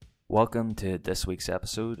Welcome to this week's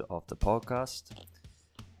episode of the podcast.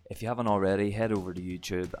 If you haven't already, head over to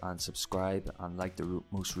YouTube and subscribe and like the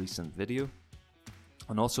most recent video.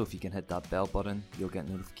 And also, if you can hit that bell button, you'll get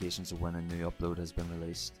notifications of when a new upload has been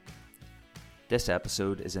released. This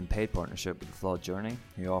episode is in paid partnership with The Flawed Journey,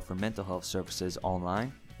 who offer mental health services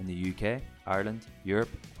online in the UK, Ireland, Europe,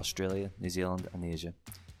 Australia, New Zealand and Asia.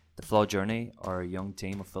 The Flawed Journey are a young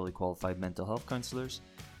team of fully qualified mental health counsellors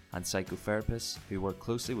and psychotherapists who work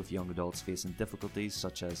closely with young adults facing difficulties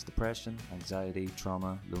such as depression, anxiety,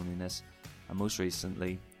 trauma, loneliness, and most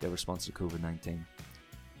recently, their response to COVID-19.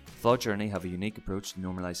 Flawed Journey have a unique approach to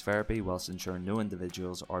normalise therapy whilst ensuring no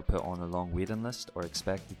individuals are put on a long waiting list or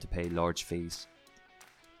expected to pay large fees.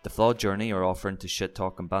 The Flawed Journey are offering to Shit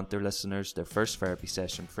Talk and Banter listeners their first therapy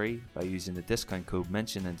session free by using the discount code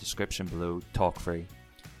mentioned in the description below, TALKFREE.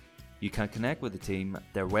 You can connect with the team at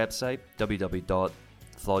their website,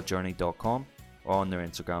 www.flawedjourney.com, or on their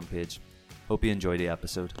Instagram page. Hope you enjoy the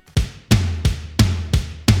episode.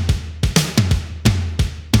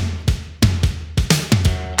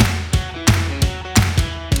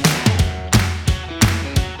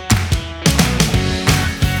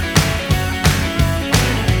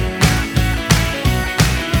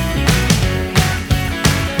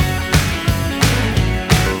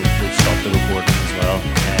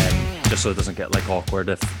 So it doesn't get like awkward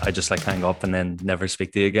if I just like hang up and then never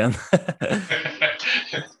speak to you again. I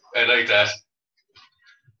like that.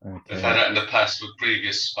 Okay. I've had that in the past with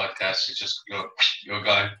previous podcasts. You just you're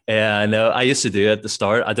gone. Yeah, I know. I used to do it at the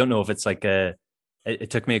start. I don't know if it's like it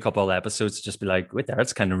took me a couple of episodes to just be like, wait there,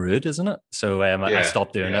 it's kind of rude, isn't it? So I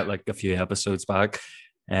stopped doing it like a few episodes back.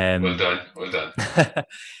 Well done.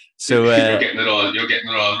 So you're getting it all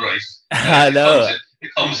right. I know. It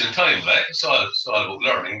comes in time, like it's all about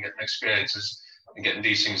learning, getting experiences, and getting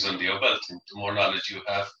these things under your belt. And the more knowledge you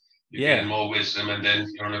have, you gain more wisdom, and then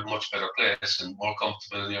you're in a much better place and more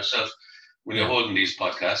comfortable in yourself when you're holding these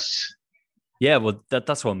podcasts. Yeah, well,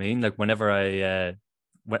 that's what I mean. Like whenever I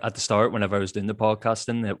at the start, whenever I was doing the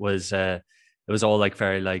podcasting, it was all like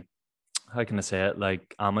very like, how can I say it,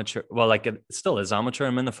 like amateur. Well, like it still is amateur.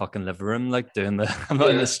 I'm in the fucking living room, like doing I'm not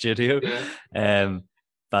in the studio. Yeah.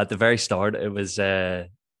 But at the very start, it was a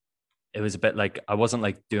bit like I wasn't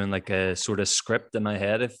like doing like a sort of script in my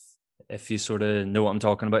head. If you sort of know what I'm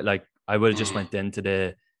talking about, like I would have just went into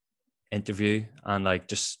the interview and like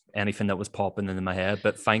just anything that was popping into my head.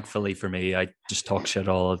 But thankfully for me, I just talk shit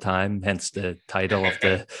all the time. Hence the title of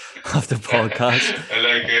the podcast. I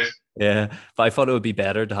like it. Yeah, but I thought it would be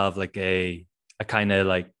better to have like a kind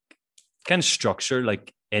of structure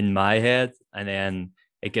like in my head, and then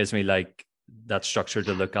it gives me like that structure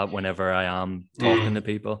to look at whenever I am talking to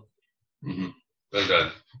people. Mm-hmm. Well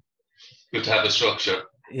done. Good to have a structure.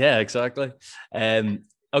 Yeah, exactly.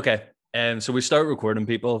 Okay. So we start recording,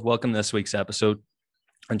 people. Welcome to this week's episode.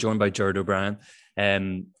 I'm joined by Jared O'Brien.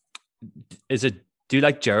 Do you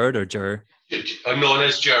like Jared or Jer? I'm known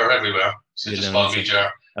as Jer everywhere. So just call me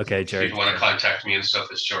Jer. Okay, Jared. If you want to contact me and stuff,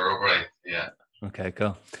 it's Jer O'Brien. Yeah. Okay,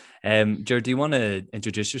 cool. Jared, do you want to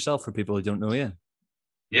introduce yourself for people who don't know you?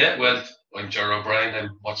 Yeah, well, I'm Jer O'Brien.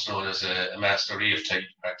 I'm what's known as a Master EF-type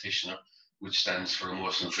practitioner, which stands for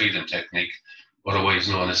Emotional Freedom Technique, otherwise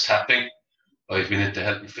known as tapping. I've been into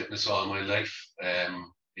health and fitness all my life,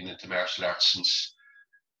 been into martial arts since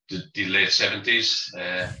the late 70s,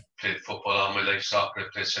 played football all my life, soccer,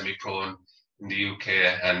 played semi-pro in the UK,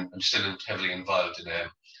 and I'm still heavily involved in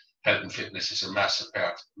health and fitness. Is a massive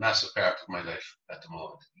part of my life at the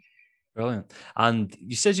moment. Brilliant. And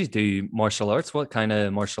you said you do martial arts. What kind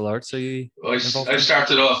of martial arts are you involved in? I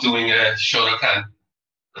started off doing Shotokan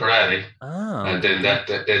karate, and then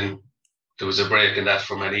then there was a break in that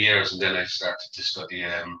for many years, and then I started to study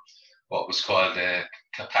what was called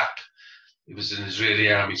Kapap. It was an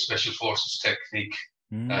Israeli Army Special Forces technique,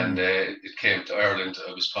 and it came to Ireland.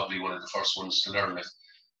 I was probably one of the first ones to learn it,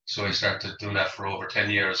 so I started doing that for over 10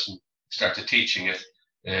 years and started teaching it.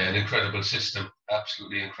 An incredible system,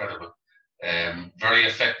 absolutely incredible. Very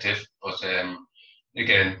effective, but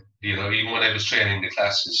again, even when I was training the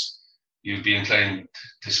classes, you'd be inclined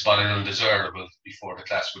to spot an undesirable before the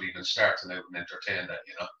class would even start, and I wouldn't entertain that,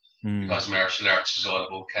 because martial arts is all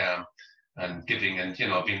about calm and giving and,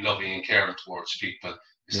 being loving and caring towards people.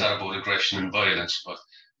 It's not about aggression and violence, but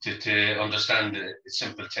to understand the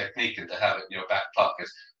simple technique and to have it in your back pocket.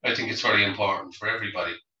 I think it's very important for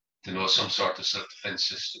everybody to know some sort of self-defense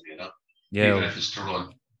system, even if it's to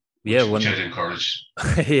run. Which I'd encourage.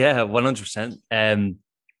 Yeah, 100%.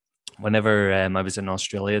 Whenever I was in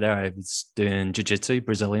Australia there, I was doing jiu-jitsu,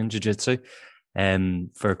 Brazilian jiu-jitsu,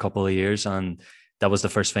 for a couple of years, and that was the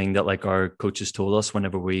first thing that like our coaches told us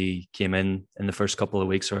whenever we came in the first couple of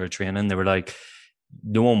weeks of our training. They were like,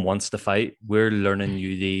 no one wants to fight. We're learning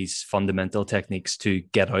you these fundamental techniques to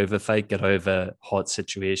get out of a fight, get out of a hot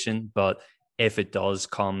situation. But if it does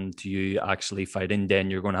come to you actually fighting, then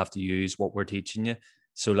you're going to have to use what we're teaching you.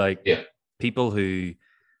 So like people who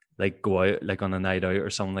like go out like on a night out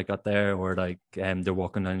or something like that there, or like they're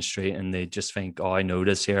walking down the street and they just think, oh, I know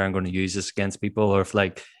this here, I'm going to use this against people. Or if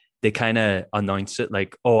like they kind of announce it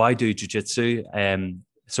like, oh, I do jiu-jitsu.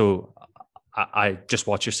 So I just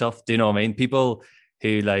watch yourself. Do you know what I mean? People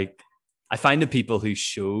who like, I find the people who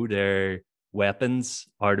show their weapons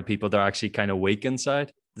are the people that are actually kind of weak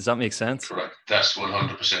inside. Does that make sense? Correct. That's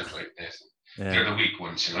 100% right, Nathan. Yeah. They're the weak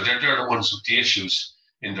ones, you know. They're the ones with the issues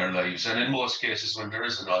in their lives. And in most cases, when there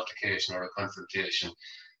is an altercation or a confrontation,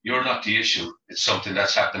 you're not the issue. It's something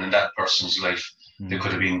that's happened in that person's life. They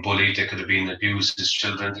could have been bullied. They could have been abused as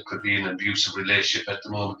children. There could be an abusive relationship at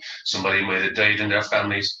the moment. Somebody might have died in their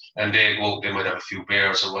families, and they might have a few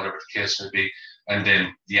bears or whatever the case may be. And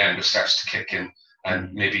then the anger starts to kick in,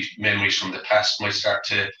 and maybe memories from the past might start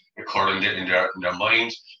to recur in their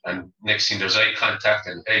mind. And next thing, there's eye contact,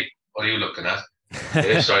 and hey, what are you looking at?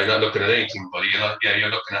 Sorry, not looking at anything, buddy. You're not. Yeah,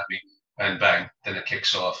 you're looking at me, and bang, then it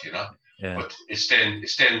kicks off. You know. Yeah. But it's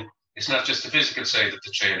not just the physical side of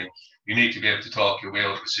the training. You need to be able to talk your way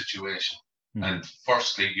out of a situation. And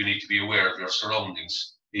firstly, you need to be aware of your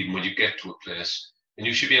surroundings, even when you get to a place. And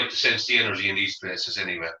you should be able to sense the energy in these places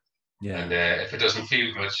anyway. Yeah. And if it doesn't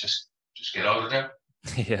feel good, just get out of there.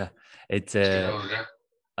 Yeah. Get out of there.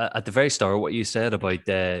 At the very start, what you said about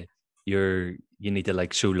you need to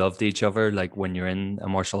like show love to each other, like when you're in a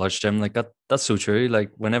martial arts gym, like that's so true. Like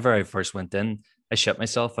whenever I first went in, I shit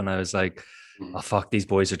myself and I was like, oh fuck, these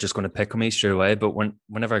boys are just going to pick on me straight away. But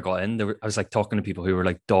whenever I got in, I was like talking to people who were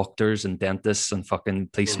like doctors and dentists and fucking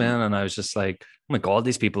policemen, and I was just like, oh my god,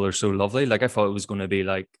 these people are so lovely. Like I thought it was going to be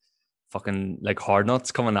like fucking like hard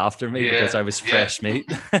nuts coming after me because I was fresh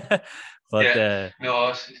meat. But no,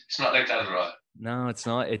 it's not like that at all. No, it's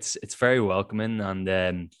not. It's very welcoming,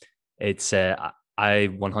 and it's I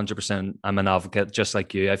 100%. I'm an advocate, just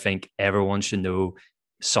like you. I think everyone should know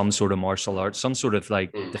some sort of martial arts, some sort of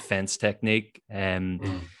like defense technique,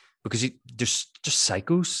 because there's just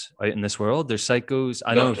psychos out in this world. There's psychos.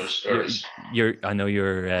 I know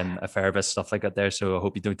you're a therapist, stuff like that there. So I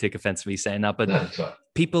hope you don't take offense to me saying that. But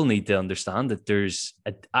people need to understand that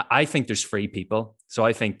I think there's free people. So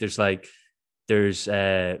I think there's like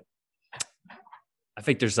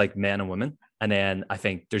men and women, and then I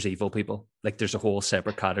think there's evil people. Like there's a whole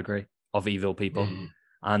separate category of evil people.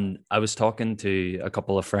 And I was talking to a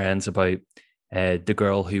couple of friends about the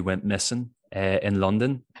girl who went missing in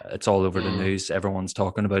London. It's all over the news. Everyone's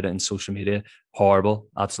talking about it in social media. Horrible,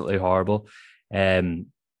 absolutely horrible. I'm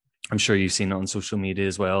sure you've seen it on social media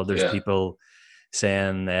as well. There's people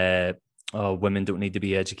saying, women don't need to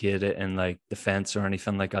be educated in like defense or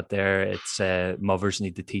anything like that there. It's mothers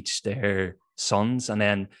need to teach their sons. And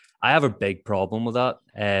then I have a big problem with that.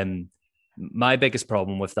 My biggest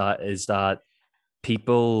problem with that is that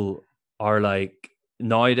people are like,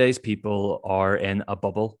 nowadays people are in a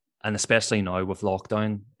bubble, and especially now with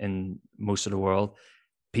lockdown in most of the world,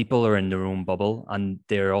 people are in their own bubble and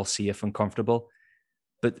they're all safe and comfortable.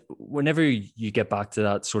 But whenever you get back to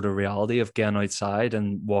that sort of reality of getting outside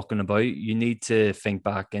and walking about, you need to think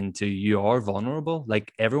back into you are vulnerable.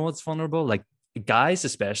 Like everyone's vulnerable. Like guys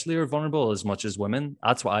especially are vulnerable as much as women.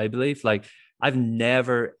 That's what I believe. Like I've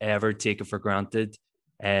never, ever taken for granted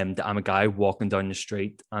that I'm a guy walking down the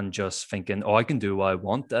street and just thinking, oh, I can do what I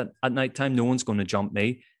want at nighttime. No one's going to jump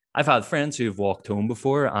me. I've had friends who've walked home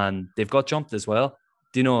before and they've got jumped as well.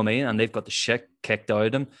 Do you know what I mean? And they've got the shit kicked out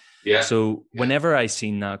of them. Yeah. So whenever I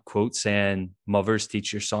seen that quote saying mothers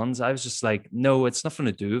teach your sons, I was just like, no, it's nothing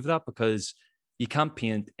to do with that, because you can't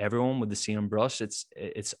paint everyone with the same brush. It's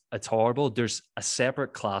horrible. There's a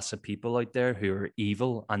separate class of people out there who are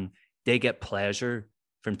evil and they get pleasure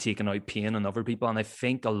from taking out pain on other people. And I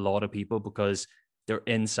think a lot of people, because they're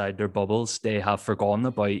inside their bubbles, they have forgotten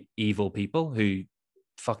about evil people who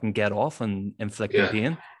fucking get off and inflicting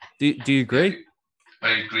pain. Do you agree?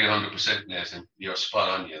 I agree 100%, Nathan. You're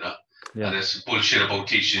spot on, you know. Yeah. And it's bullshit about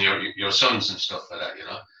teaching your sons and stuff like that, you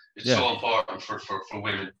know. It's so important for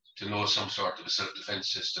women to know some sort of a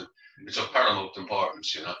self-defense system. It's of paramount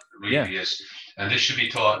importance, you know. It really is. And this should be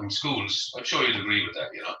taught in schools. I'm sure you'd agree with that,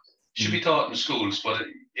 you know. It should be taught in schools, but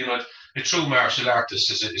you know, a true martial artist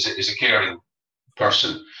is a caring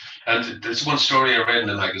person. And there's one story I read in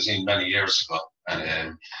a magazine many years ago,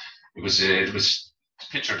 and it was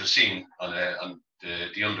pictured a scene on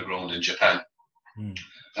the underground in Japan,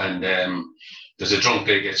 and there's a drunk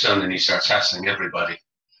guy gets on and he starts hassling everybody.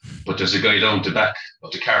 But there's a guy down the back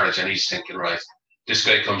of the carriage and he's thinking, right, this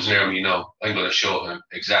guy comes near me now, I'm going to show him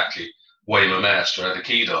exactly why I'm a master at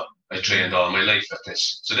Aikido. I trained all my life at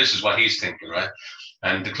this. So this is what he's thinking, right?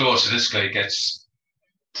 And the closer this guy gets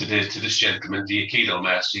to this gentleman, the Aikido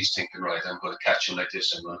master, he's thinking, right, I'm going to catch him like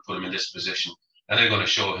this, I'm going to put him in this position, and I'm going to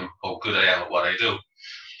show him how good I am at what I do.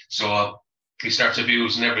 So he starts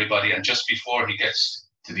abusing everybody, and just before he gets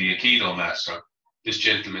to the Aikido master, this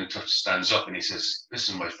gentleman stands up and he says,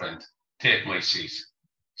 listen, my friend, take my seat.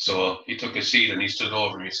 So he took a seat and he stood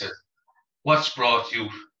over and he said, what's brought you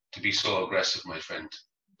to be so aggressive, my friend?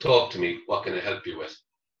 Talk to me, what can I help you with?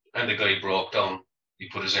 And the guy broke down, he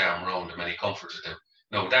put his arm around him and he comforted him.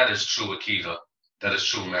 Now that is true Aikido, that is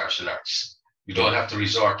true martial arts. You don't have to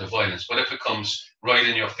resort to violence, but if it comes right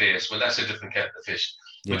in your face, well, that's a different kettle of fish.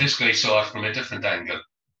 Yeah. But this guy saw it from a different angle.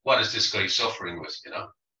 What is this guy suffering with, you know?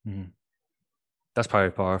 Mm. That's probably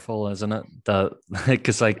powerful, isn't it? That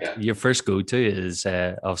because your first go-to is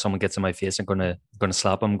if someone gets in my face, I'm gonna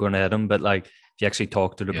slap him, I'm gonna hit him. But like if you actually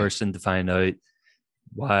talk to the person to find out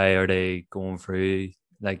why are they going through,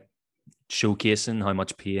 like showcasing how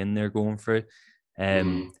much pain they're going through.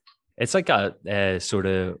 It's like a sort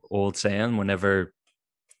of old saying, whenever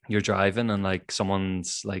you're driving and like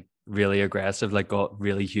someone's like really aggressive, like got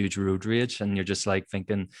really huge road rage, and you're just like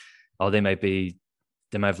thinking, oh, they might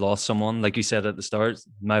have lost someone, like you said at the start,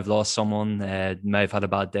 might have lost someone, might have had a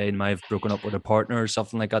bad day, might have broken up with a partner or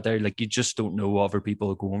something like that. There, like you just don't know what other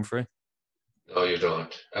people are going through. No, you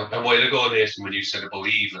don't. And a while ago, Nathan, when you said about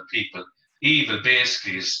evil people, evil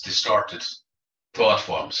basically is distorted thought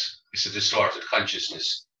forms. It's a distorted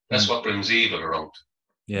consciousness. That's what brings evil around.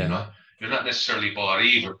 Yeah. You know, you're not necessarily born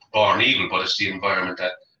evil, but it's the environment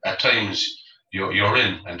that at times you're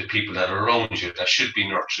in, and the people that are around you that should be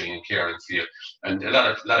nurturing and caring for you. And a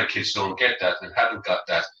lot of kids don't get that and haven't got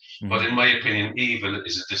that. But in my opinion, evil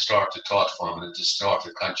is a distorted thought form and a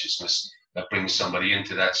distorted consciousness that brings somebody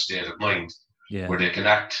into that state of mind where they can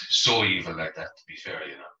act so evil like that, to be fair,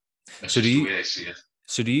 you know. That's just the way I see it.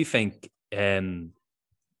 So do you think,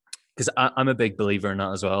 because I'm a big believer in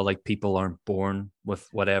that as well, like people aren't born with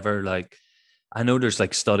whatever, like I know there's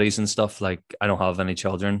like studies and stuff, like I don't have any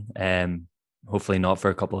children, hopefully not for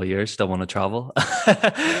a couple of years, still want to travel.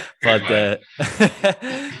 But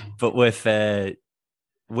but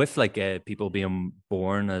with like people being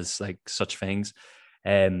born as like such things,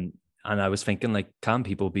 and I was thinking, like, can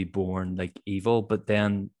people be born like evil? But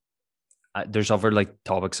then there's other like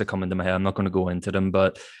topics that come into my head. I'm not going to go into them,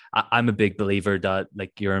 but I'm a big believer that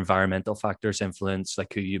like your environmental factors influence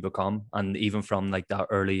like who you become, and even from like that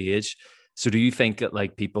early age. So do you think that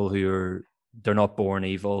like people they're not born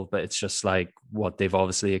evil, but it's just like what they've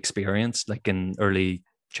obviously experienced like in early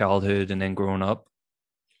childhood and then growing up?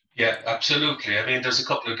 Yeah, absolutely. I mean, there's a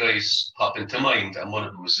couple of guys pop into mind, and one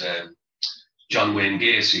of them was John Wayne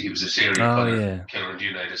Gacy. He was a serial killer in the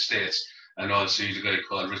United States. And also the guy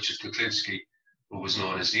called Richard Kuklinski, who was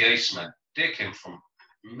known as the Iceman. They came from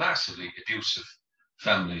massively abusive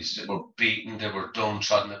families. They were beaten, they were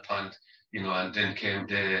downtrodden upon, you know, and then came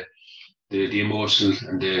the emotional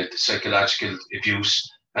and the psychological abuse.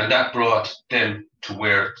 And that brought them to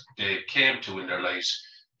where they came to in their lives,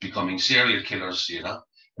 becoming serial killers, you know.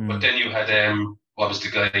 But then you had what was the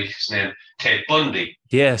guy's name? Ted Bundy.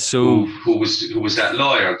 Yeah, so who was that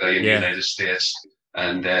lawyer guy in the United States,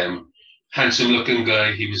 and handsome looking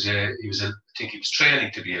guy. He was I think he was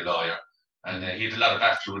training to be a lawyer, and he had a lot of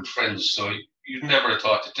affluent friends. So you'd never have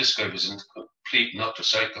thought that this guy was a complete and utter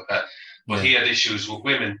psychopath. But he had issues with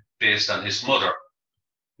women based on his mother.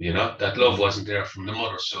 You know, that love wasn't there from the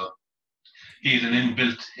mother, so he had an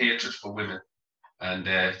inbuilt hatred for women, and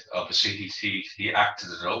obviously he acted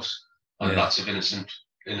it out on lots of innocent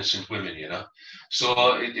women, you know.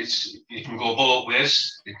 So it can go both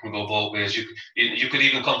ways. It can go both ways. You could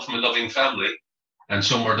even come from a loving family, and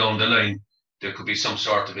somewhere down the line there could be some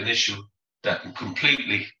sort of an issue that can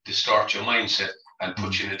completely distort your mindset and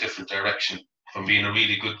put you in a different direction from being a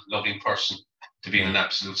really good, loving person to being an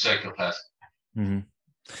absolute psychopath. Mm-hmm.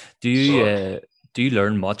 Do you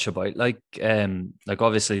learn much about like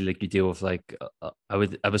obviously like you deal with like I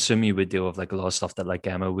would assume you would deal with like a lot of stuff that like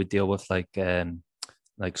Emma would deal with, like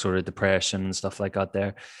sort of depression and stuff like that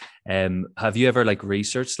there. Have you ever like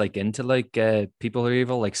researched like into like people who are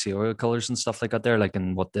evil, like serial killers and stuff like that there, like,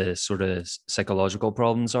 and what the sort of psychological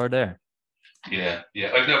problems are there? Yeah.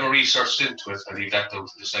 I've never researched into it. I leave that down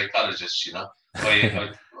to the psychologists, you know.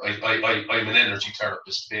 I'm an energy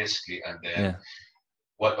therapist basically, and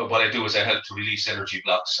what I do is I help to release energy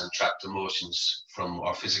blocks and trapped emotions from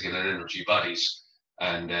our physical and energy bodies.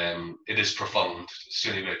 And it is profound. It's the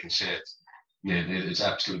only way I can say it. It is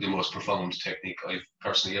absolutely the most profound technique I've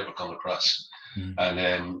personally ever come across.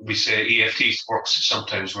 And we say EFT works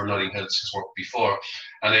sometimes where nothing else has worked before.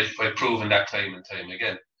 And I've proven that time and time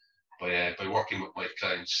again by working with my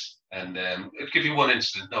clients. And I'll give you one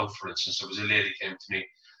incident now. For instance, there was a lady came to me,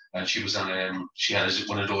 and she was on she had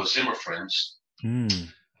one of those Zimmer frames.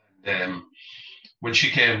 And when she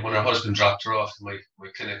came, when her husband dropped her off in my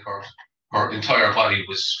clinic, her entire body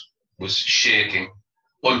was shaking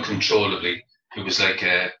uncontrollably. It was like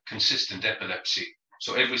a consistent epilepsy.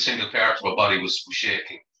 So every single part of her body was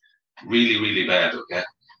shaking, really, really bad. Okay.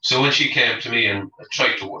 So when she came to me and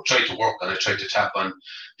tried to work on it, tried to tap on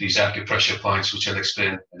these acupressure points, which I'll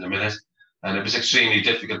explain in a minute, and it was extremely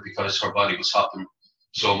difficult because her body was hopping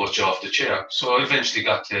so much off the chair. So I eventually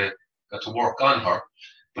got to work on her.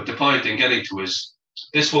 But the point I'm getting to is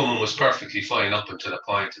this woman was perfectly fine up until a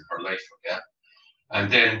point in her life. Okay. And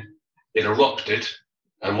then it erupted.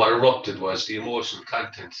 And what erupted was the emotional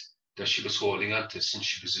content that she was holding onto since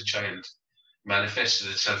she was a child manifested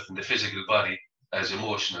itself in the physical body as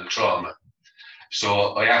emotional trauma.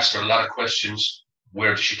 So I asked her a lot of questions.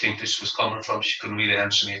 Where did she think this was coming from? She couldn't really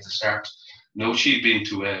answer me at the start. No, she'd been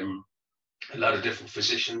to a lot of different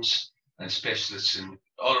physicians and specialists in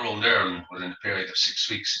all around Ireland within a period of 6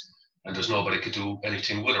 weeks, and there's nobody could do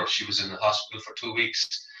anything with her. She was in the hospital for 2 weeks.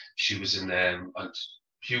 She was on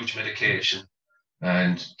huge medication.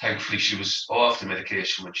 And thankfully, she was off the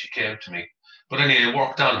medication when she came to me. But anyway, I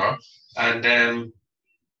worked on her. And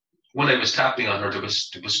when I was tapping on her, there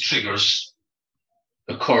was triggers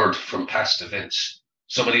occurred from past events.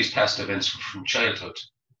 Some of these past events were from childhood,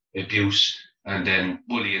 abuse, and then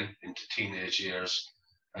bullying into teenage years.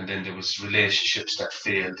 And then there was relationships that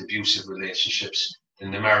failed, abusive relationships.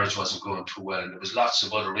 And the marriage wasn't going too well. And there was lots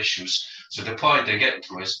of other issues. So the point I'm getting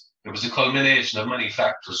to is there was a culmination of many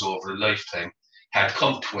factors over a lifetime had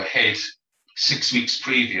come to a head 6 weeks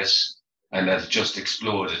previous, and that had just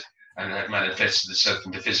exploded and had manifested itself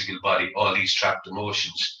in the physical body, all these trapped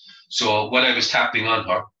emotions. So when I was tapping on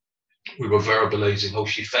her, we were verbalizing how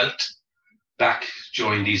she felt back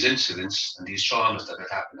during these incidents and these traumas that had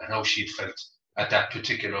happened and how she'd felt at that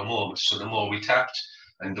particular moment. So the more we tapped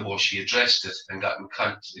and the more she addressed it and got in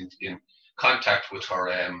contact with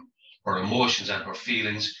her emotions and her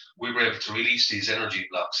feelings, we were able to release these energy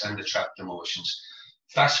blocks and the trapped emotions.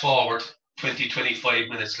 Fast forward 25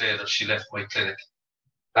 minutes later, she left my clinic.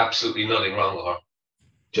 Absolutely nothing wrong with her.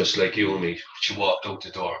 Just like you and me, she walked out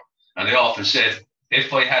the door. And I often said,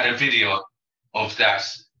 if I had a video of that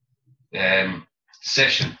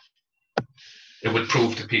session, it would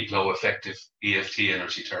prove to people how effective EFT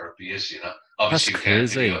energy therapy is. Obviously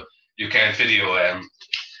you can't video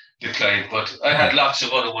the client, but I had lots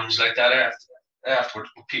of other ones like that afterward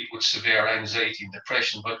with people with severe anxiety and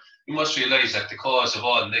depression. But you must realize that the cause of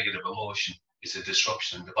all negative emotion is a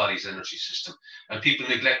disruption in the body's energy system. And people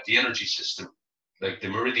neglect the energy system. Like the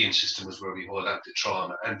meridian system is where we hold on to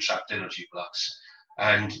trauma and trapped energy blocks.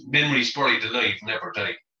 And memories buried alive never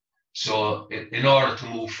die. So in order to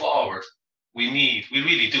move forward, we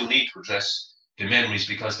really do need to address the memories,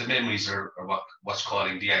 because the memories are what's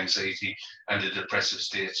causing the anxiety and the depressive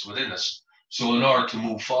states within us. So in order to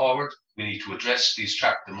move forward, we need to address these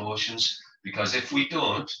trapped emotions, because if we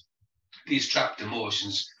don't, these trapped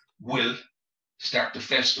emotions will start to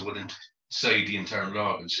fester inside the internal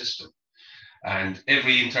organ system. And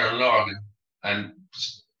every internal organ and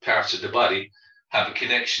parts of the body have a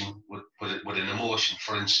connection with an emotion.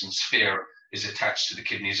 For instance, fear is attached to the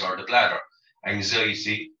kidneys or the bladder.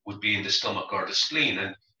 Anxiety would be in the stomach or the spleen.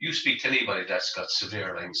 And you speak to anybody that's got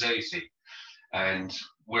severe anxiety, and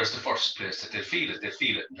where's the first place that they feel it? They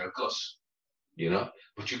feel it in their gut,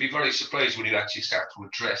 But you'd be very surprised when you actually start to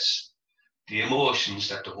address the emotions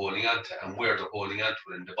that they're holding on to and where they're holding on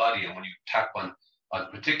to it in the body. And when you tap on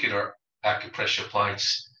particular acupressure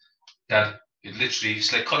points, that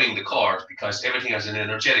it's like cutting the cord, because everything has an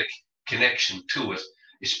energetic connection to it,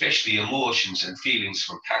 especially emotions and feelings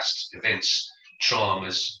from past events,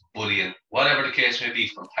 traumas, bullying, whatever the case may be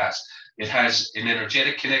from past. It has an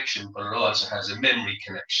energetic connection, but it also has a memory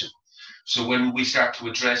connection. So when we start to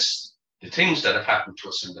address the things that have happened to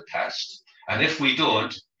us in the past, and if we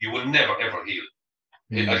don't, you will never, ever heal.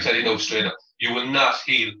 I tell you now straight up, you will not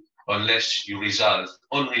heal unless you resolve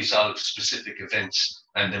unresolved specific events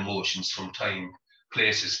and emotions from time,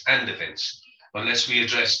 places, and events. Unless we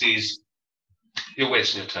address these, you're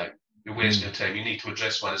wasting your time. You're wasting your time. You need to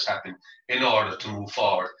address what has happened in order to move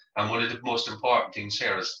forward. And one of the most important things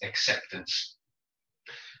here is acceptance.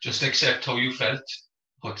 Just accept how you felt,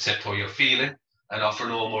 accept how you're feeling, and offer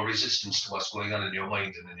no more resistance to what's going on in your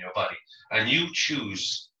mind and in your body. And you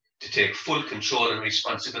choose to take full control and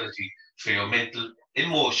responsibility for your mental,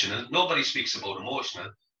 emotional. Nobody speaks about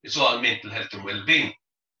emotional. It's all mental health and well-being.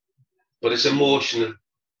 But it's emotional.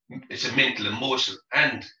 It's a mental, emotional,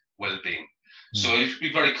 and well-being. So you have to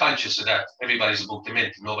be very conscious of that. Everybody's about the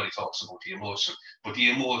mental. Nobody talks about the emotional. But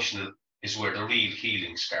the emotional is where the real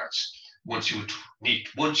healing starts. Once you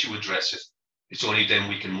address it, it's only then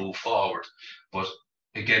we can move forward. But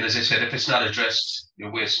again, as I said, if it's not addressed,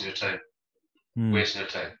 you're wasting your time. Wasting your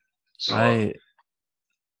time. So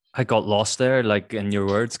I got lost there, like in your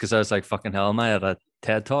words, because I was like, "Fucking hell, am I at a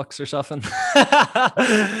TED Talks or something?"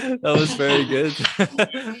 That was very good.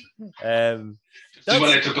 That's when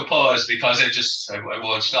I took a pause because I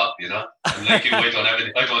won't stop, you know. And like you, I don't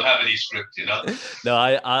have any script, you know. No,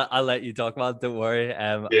 I'll let you talk about it, don't worry.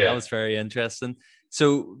 That was very interesting.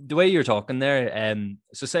 So the way you're talking there,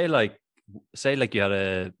 so say like you had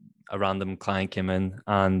a random client came in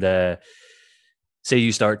and say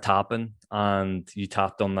you start tapping and you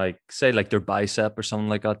tapped on like, say like their bicep or something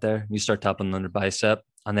like that there. You start tapping on their bicep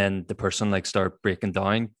and then the person like start breaking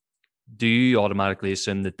down. Do you automatically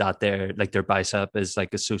assume that their bicep is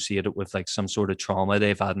like associated with like some sort of trauma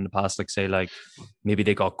they've had in the past? Like say like maybe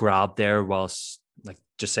they got grabbed there whilst like,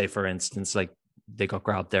 just say for instance, like they got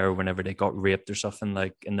grabbed there whenever they got raped or something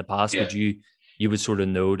like in the past. Would you would sort of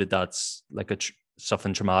know that that's like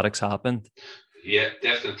something traumatic's happened? Yeah,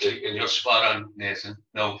 definitely. And you're spot on, Nathan.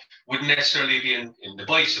 No, wouldn't necessarily be in the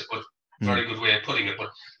bicep, but very good way of putting it. But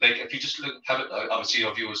like if you just have it, obviously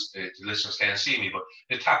your viewers, the listeners can't see me, but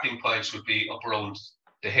the tapping points would be up around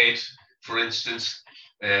the head, for instance,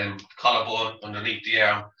 and collarbone underneath the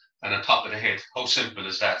arm and on top of the head. How simple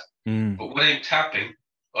is that? But when I'm tapping,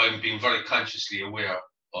 I'm being very consciously aware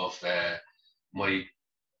of my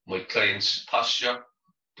client's posture,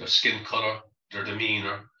 their skin color, their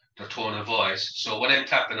demeanor, their tone of voice. So when I'm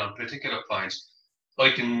tapping on particular points,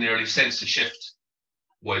 I can nearly sense the shift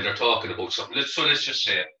while they're talking about something. So let's just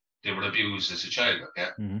say they were abused as a child. Okay?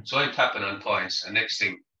 So I'm tapping on points, and next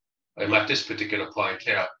thing I'm at this particular point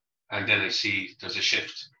here, and then I see there's a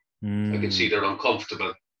shift. I can see they're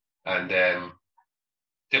uncomfortable, and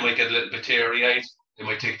they might get a little bit teary-eyed. They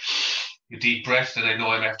might take a deep breath, and I know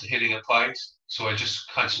I'm after hitting a point. So I just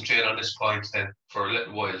concentrate on this point then for a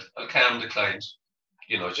little while. I'll calm the client,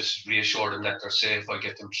 you know, just reassure them that they're safe. I'll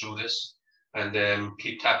get them through this and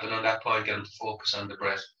keep tapping on that point, get them to focus on the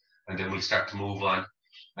breath, and then we'll start to move on.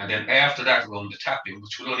 And then after that round, the tapping,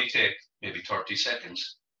 which will only take maybe 30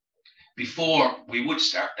 seconds. Before we would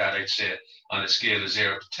start that, I'd say on a scale of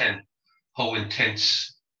 0 to 10, how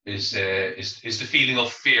intense is the feeling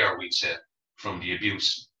of fear, we'd say, from the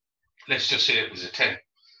abuse. Let's just say it was a 10.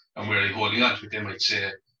 And where are you holding on to it? They might say,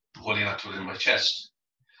 I'm holding on to it in my chest.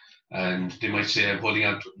 And they might say, I'm holding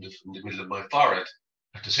on to it in the middle of my forehead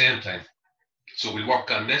at the same time. So we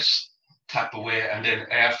work on this, tap away, and then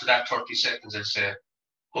after that 30 seconds, I'll say,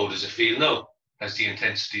 how does it feel now? Has the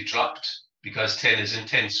intensity dropped? Because 10 is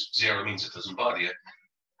intense, 0 means it doesn't bother you.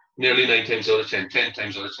 Nearly 9 times out of 10, 10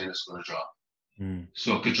 times out of 10, it's going to drop.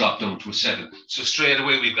 So it could drop down to a 7. So straight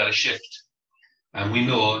away, we've got a shift. And we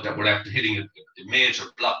know that we're after hitting a major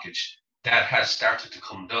blockage that has started to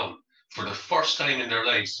come down. For the first time in their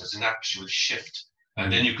lives, there's an actual shift.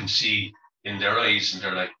 And then you can see in their eyes, and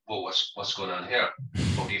they're like, whoa, what's going on here?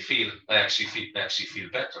 How do you feel? I actually feel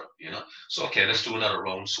better, you know? So, okay, let's do another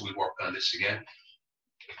round. So we'll work on this again.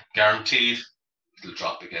 Guaranteed, it'll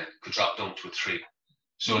drop again. Could drop down to a 3.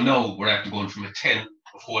 So now we're after going from a 10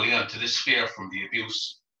 of holding on to this fear from the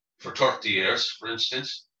abuse for 30 years, for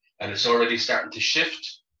instance, and it's already starting to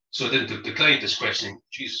shift. So then the client is questioning,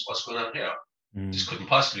 Jesus, what's going on here? This couldn't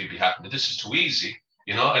possibly be happening. This is too easy.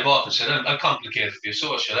 You know, I've often said, I'll complicate it for you,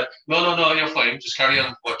 so shall I? No, you're fine. Just carry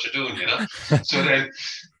on what you're doing, you know? So then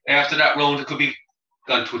after that round, it could be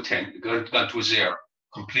gone to a 10, gone to a 0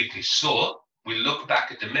 completely. So we look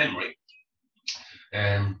back at the memory.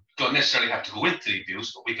 Don't necessarily have to go into the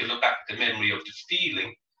abuse, but we can look back at the memory of the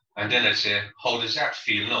feeling. And then I say, how does that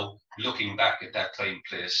feel now? Looking back at that time,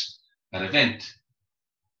 place, and event.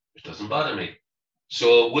 It doesn't bother me.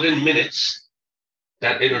 So within minutes,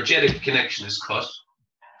 that energetic connection is cut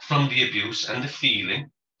from the abuse and the feeling.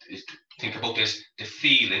 Think about this, the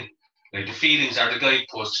feeling. Like the feelings are the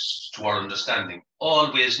guideposts to our understanding.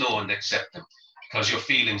 Always know and accept them because your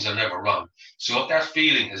feelings are never wrong. So if that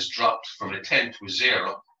feeling has dropped from a 10 to a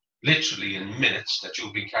 0, literally in minutes that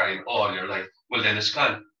you've been carrying all your life, well, then it's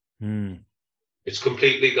gone. It's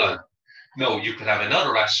completely gone. No, you could have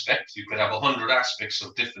another aspect. You could have 100 aspects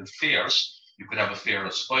of different fears. You could have a fear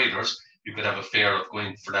of spiders. You could have a fear of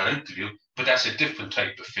going for that interview, but that's a different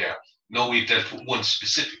type of fear. Now we've dealt with one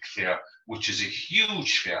specific fear, which is a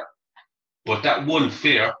huge fear. But that one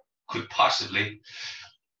fear could possibly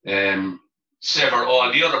sever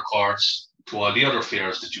all the other cords to all the other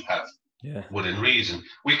fears that you have within reason.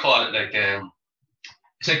 We call it like,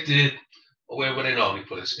 it's like where would I normally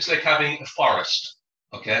put it? It's like having a forest,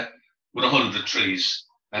 okay, with 100 trees.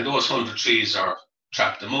 And those 100 trees are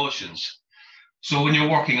trapped emotions. So when you're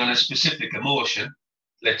working on a specific emotion,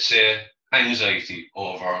 let's say anxiety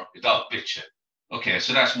over a dog bit you. Okay,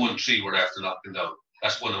 so that's one tree we're after knocking down.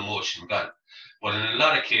 That's one emotion gone. But in a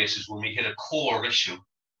lot of cases, when we hit a core issue,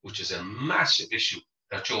 which is a massive issue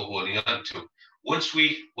that you're holding on to, once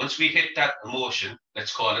we hit that emotion,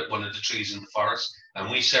 let's call it one of the trees in the forest, and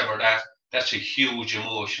we sever that, that's a huge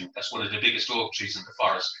emotion. That's one of the biggest oak trees in the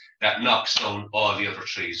forest that knocks down all the other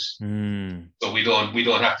trees. So we don't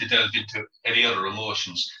have to delve into any other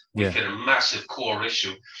emotions. We hit a massive core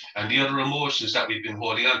issue, and the other emotions that we've been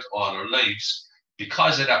holding on to all our lives,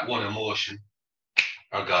 because of that one emotion,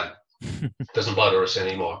 are gone. Doesn't bother us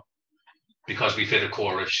anymore because we've hit a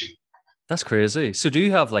core issue. That's crazy. So do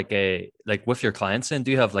you have like with your clients then,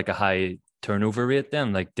 do you have like a high turnover rate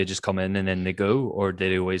then? Like they just come in and then they go, or do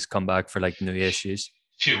they always come back for like new issues?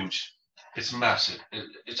 Huge. It's massive.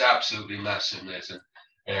 It's absolutely massive, Nathan.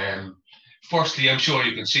 Firstly, I'm sure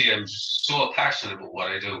you can see I'm so passionate about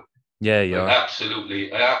what I do. Yeah, yeah. I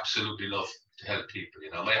absolutely love to help people.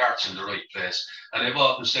 You know, my heart's in the right place. And I've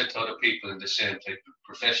often said to other people in the same type of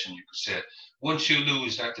profession, you could say, once you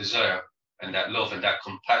lose that desire and that love and that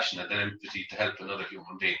compassion and that empathy to help another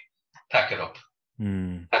human being, pack it up.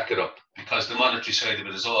 Pack it up. Because the monetary side of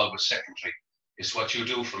it is always secondary. It's what you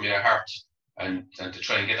do from your heart and to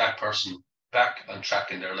try and get that person back on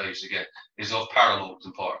track in their lives again is of paramount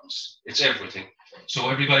importance. It's everything. So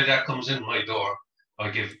everybody that comes in my door, I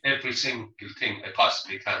give every single thing I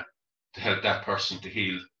possibly can to help that person to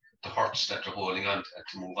heal the hurts that they're holding on to and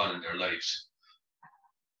to move on in their lives.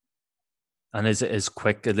 And is it as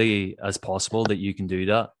quickly as possible that you can do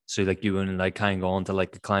that? So like you wouldn't like kind of go on to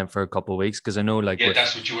like a client for a couple of weeks? Because I know like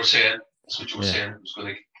that's what you were saying. That's what you were saying. I was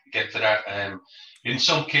going to get to that. In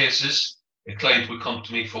some cases, a client would come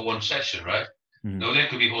to me for one session, right? Now they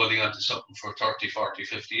could be holding on to something for 30, 40,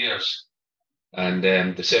 50 years. And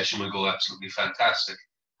the session will go absolutely fantastic.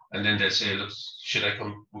 And then they'll say, look, should I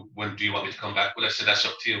come? When do you want me to come back? Well, I said, that's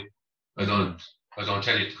up to you. I don't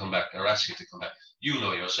tell you to come back or ask you to come back. You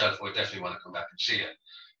know yourself, I definitely want to come back and see you.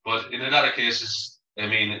 But in a lot of cases, I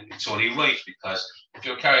mean, it's only right, because if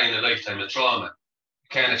you're carrying a lifetime of trauma, you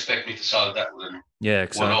can't expect me to solve that within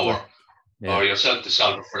 1 hour, or yourself to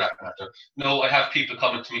solve it for that matter. No, I have people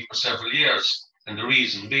coming to me for several years, and the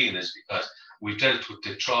reason being is because we've dealt with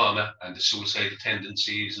the trauma and the suicidal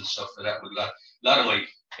tendencies and stuff like that with a lot of my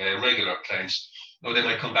regular clients. Now they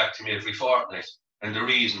might come back to me every fortnight, and the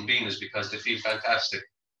reason being is because they feel fantastic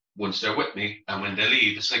once they're with me, and when they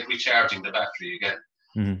leave, it's like recharging the battery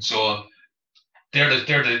again. So they're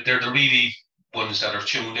the really ones that are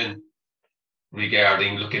tuned in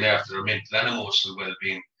regarding looking after their mental and emotional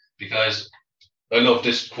well-being. Because I love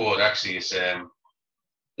this quote actually. Is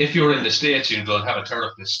if you're in the States and you don't have a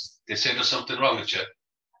therapist, they say there's something wrong with you.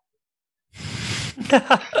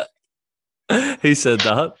 Who said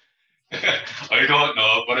that? I don't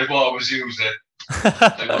know, but I've always used it.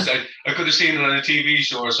 I could have seen it on a TV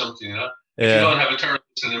show or something, you know. If you don't have a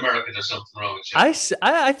therapist in America, there's something wrong with you.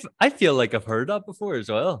 I feel like I've heard that before as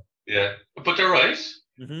well. Yeah, but they're right.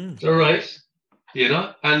 They're right, you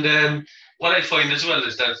know. And what I find as well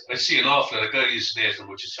is that I see an awful lot of guys, Nathan,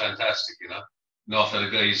 which is fantastic, you know. An awful lot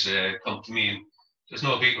of guys come to me and there's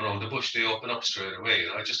no beating around the bush. They open up straight away. You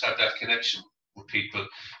know? I just have that connection with people.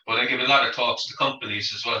 But I give a lot of talks to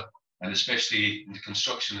companies as well, and especially in the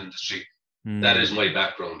construction industry. That is my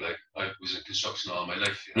background. Like I was in construction all my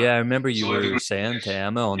life. You know? Yeah, I remember you were saying to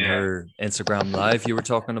Emma on her Instagram Live, you were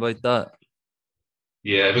talking about that.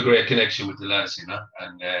 Yeah, I have a great connection with the lads, you know,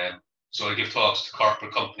 and so I give talks to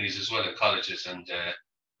corporate companies as well, at colleges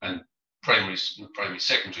and primary,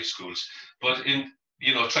 secondary schools. But in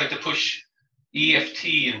trying to push EFT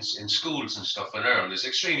in schools and stuff in Ireland is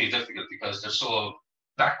extremely difficult because they're so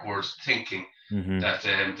backwards thinking that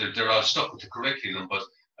they're all stuck with the curriculum. But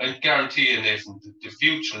I guarantee you, Nathan, the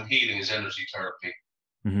future in healing is energy therapy.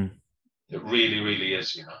 It really, really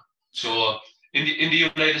is, you know. So in the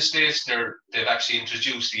United States, they've actually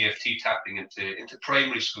introduced EFT tapping into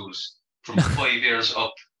primary schools from 5 years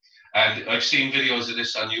up, and I've seen videos of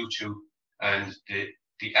this on YouTube, and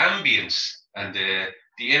the ambience and the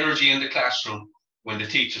energy in the classroom when the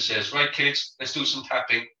teacher says, "Right, kids, let's do some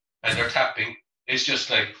tapping," and they're tapping, it's just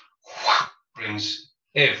like brings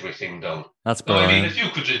everything down. That's brilliant. I mean, if you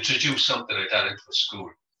could introduce something like that into a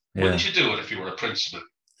school, Wouldn't you do it if you were a principal?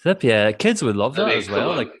 Yeah, kids would love that as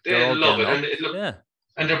well. Like they love it, and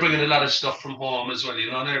and they're bringing a lot of stuff from home as well.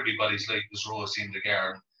 Not everybody's life is rosy in the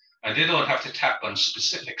garden, and they don't have to tap on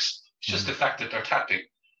specifics. It's just the fact that they're tapping.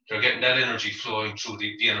 They're getting that energy flowing through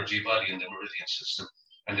the energy body in the meridian system,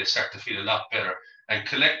 and they start to feel a lot better. And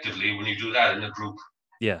collectively, when you do that in a group,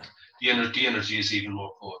 the energy is even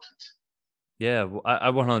more potent. Yeah,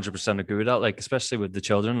 I 100% agree with that. Like, especially with the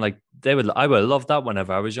children, like I would love that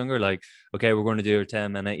whenever I was younger. Like, okay, we're going to do a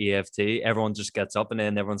 10-minute EFT. Everyone just gets up and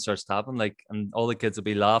then everyone starts tapping, like, and all the kids will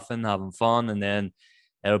be laughing, having fun, and then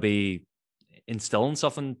it'll be instilling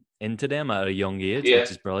something into them at a young age,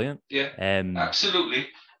 which is brilliant. Yeah, absolutely.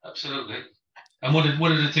 And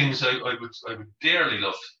one of the things I would dearly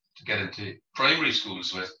love to get into primary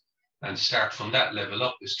schools with, and start from that level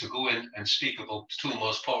up, is to go in and speak about the two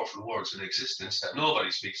most powerful words in existence that nobody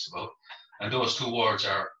speaks about. And those two words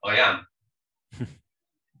are, I am.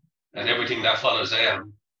 And everything that follows I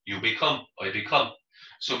am, you become, I become.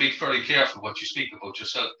 So be very careful what you speak about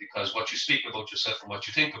yourself, because what you speak about yourself and what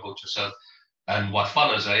you think about yourself and what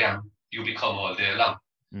follows I am, you become all day long.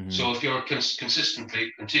 So if you're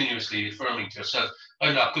continuously affirming to yourself,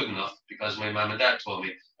 I'm not good enough because my mom and dad told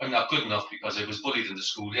me, I'm not good enough because I was bullied in the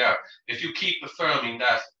schoolyard. If you keep affirming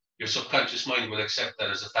that, your subconscious mind will accept that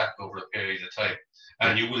as a fact over a period of time,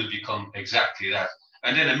 and you will become exactly that.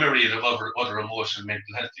 And then a myriad of other emotional,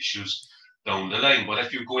 mental health issues down the line. But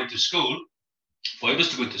if you go into school, if I was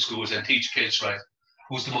to go into schools and teach kids, right,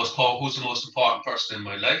 who's the most important person in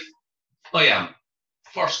my life? I am,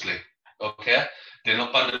 firstly, okay? Then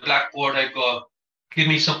up on the blackboard, I'd go, give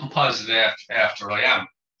me something positive after I am.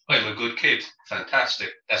 I'm a good kid. Fantastic.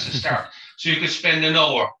 That's a start. So you could spend an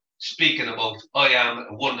hour speaking about, I am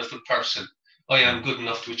a wonderful person. I am good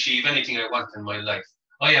enough to achieve anything I want in my life.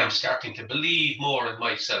 I am starting to believe more in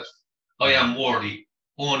myself. I am worthy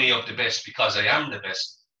only of the best because I am the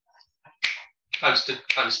best.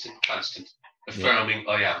 Constant. Affirming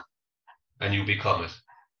I am. And you become it.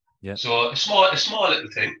 Yeah. So a small little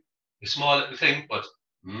thing, but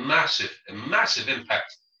a massive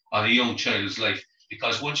impact on a young child's life.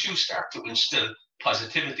 Because once you start to instill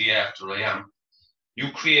positivity after I am, you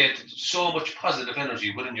create so much positive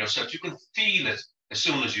energy within yourself. You can feel it as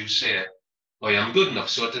soon as you say, I am good enough.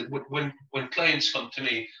 So that when clients come to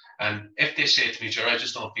me, and if they say to me, Jerry, I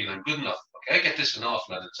just don't feel I'm good enough. Okay, I get this an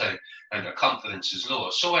awful lot of time, and their confidence is low.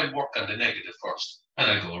 So I work on the negative first. And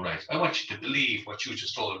I go, right, I want you to believe what you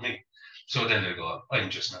just told me. So then they go, I'm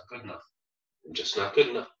just not good enough. I'm just not good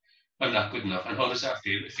enough. I'm not good enough. And how does that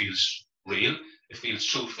feel? It feels real. It feels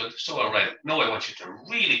truthful. So, all right, now I want you to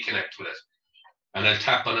really connect with it. And I'll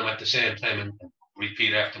tap on them at the same time and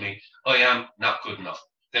repeat after me, I am not good enough.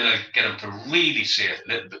 Then I get them to really say it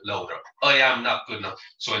a little bit louder. I am not good enough.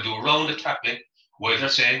 So I do a round of tapping while they're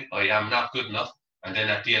saying, I am not good enough. And then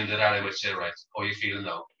at the end of that, I might say, right, how are you feeling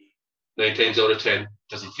now? 9 times out of 10,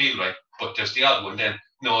 doesn't feel right. But there's the other one then,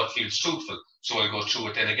 no, it feels truthful. So I'll go through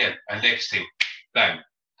it then again. And next thing, bang,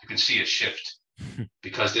 you can see a shift.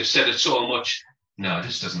 Because they've said it so much, no,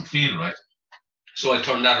 this doesn't feel right. So I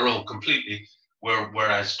turn that around completely.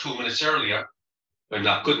 Whereas 2 minutes earlier, I'm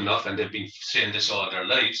not good enough, and they've been saying this all their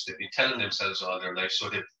lives. They've been telling themselves all their lives, so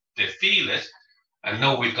they feel it. And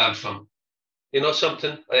now we've gone from, you know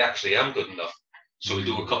something, I actually am good enough. So we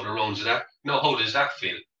do a couple of rounds of that. Now, how does that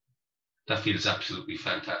feel? That feels absolutely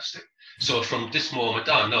fantastic. So from this moment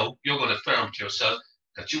on, now you're going to affirm to yourself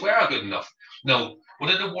that you are good enough. Now,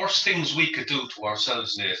 one of the worst things we could do to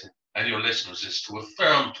ourselves, Nathan, and your listeners, is to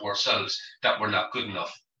affirm to ourselves that we're not good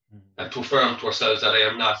enough. And to affirm to ourselves that I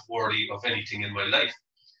am not worthy of anything in my life.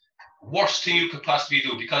 Worst thing you could possibly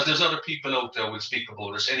do, because there's other people out there who will speak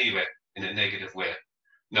about us anyway in a negative way.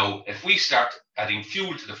 Now, if we start adding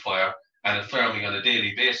fuel to the fire and affirming on a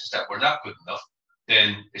daily basis that we're not good enough,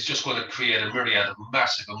 then it's just going to create a myriad of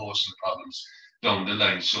massive emotional problems down the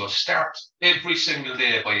line. So start every single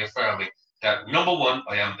day by affirming that, number one,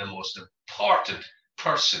 I am the most important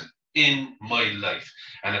person in my life.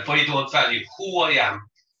 And if I don't value who I am,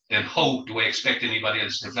 then how do I expect anybody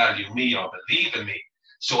else to value me or believe in me?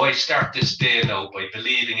 So I start this day now by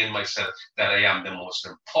believing in myself that I am the most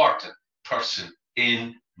important person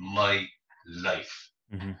in my life.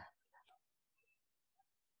 Mm-hmm.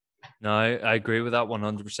 No, I agree with that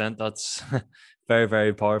 100%. That's very,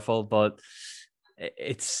 very powerful. But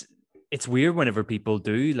it's weird whenever people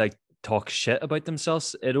do like talk shit about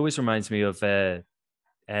themselves. It always reminds me of a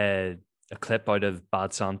clip out of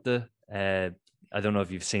Bad Santa. I don't know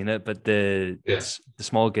if you've seen it, but the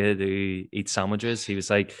small kid who eats sandwiches, he was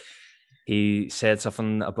like, he said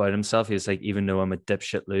something about himself. He was like, even though I'm a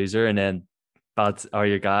dipshit loser, and then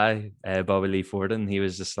your guy, Bobby Lee Forden, he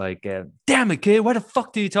was just like, damn it, kid, why the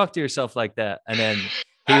fuck do you talk to yourself like that? And then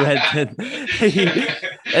he went and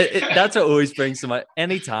that's what always brings to mind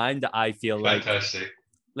any time that I feel like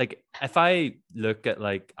if I look at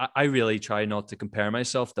like, I really try not to compare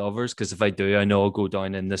myself to others, because if I do, I know I'll go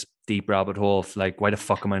down in this deep rabbit hole of like, why the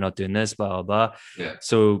fuck am I not doing this, blah, blah, blah. Yeah.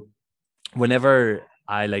 So whenever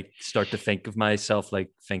I like start to think of myself, like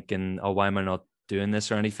thinking, oh, why am I not doing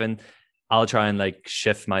this or anything, I'll try and like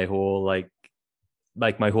shift my whole like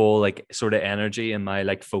my whole like sort of energy and my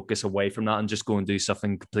like focus away from that and just go and do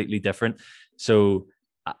something completely different. So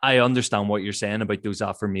I understand what you're saying about those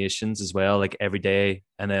affirmations as well, like every day,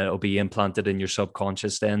 and then it'll be implanted in your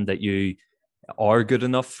subconscious then that you are good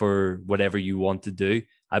enough for whatever you want to do.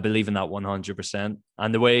 I believe in that 100%.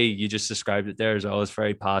 And the way you just described it there is always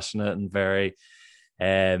very passionate and very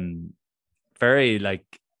like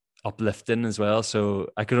uplifting as well.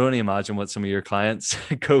 So I could only imagine what some of your clients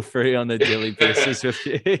go through on a daily basis with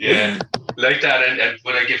you. Yeah, like that. And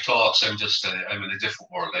when I give talks, I'm in a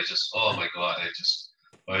different world. Oh my God,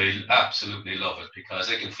 I absolutely love it, because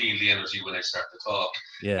I can feel the energy when I start to talk.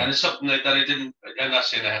 Yeah. And it's something that I'm not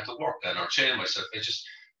saying I have to work on or train myself. It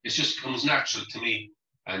just comes natural to me.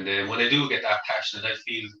 And when I do get that passionate, I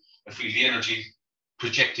feel the energy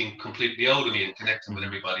projecting completely out of me and connecting with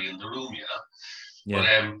everybody in the room,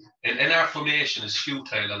 Yeah. But an affirmation is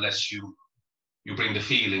futile unless you bring the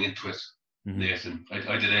feeling into it, Nathan.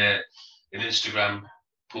 I did an Instagram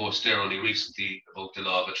post there only recently about the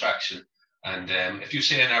law of attraction. And if you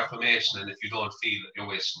say an affirmation and if you don't feel it, you're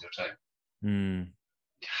wasting your time. You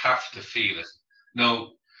have to feel it.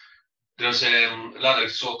 Now, there's a lot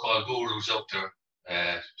of so-called gurus out there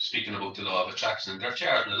speaking about the law of attraction, and they're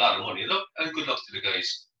charging a lot of money. Look, and good luck to the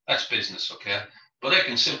guys. That's business, okay? But I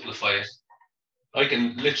can simplify it. I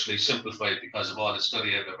can literally simplify it because of all the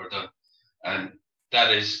study I've ever done. And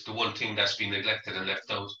that is the one thing that's been neglected and left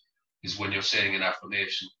out, is when you're saying an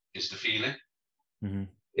affirmation, is the feeling.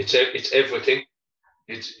 It's everything.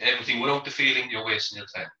 It's everything. Without the feeling, you're wasting your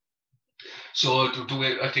time. So the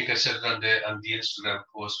way I think I said it on the Instagram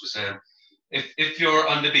post was, if you're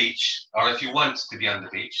on the beach, or if you want to be on the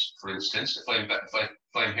beach, for instance, if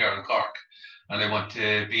I'm here in Cork and I want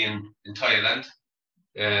to be in Thailand,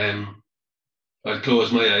 I'll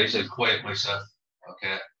close my eyes, I'll quiet myself,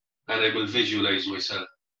 okay, and I will visualize myself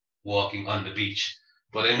walking on the beach.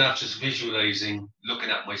 But I'm not just visualizing, looking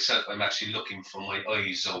at myself, I'm actually looking from my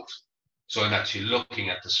eyes out. So I'm actually looking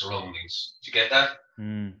at the surroundings. Do you get that?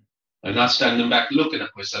 I'm not standing back looking at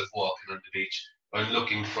myself walking on the beach. I'm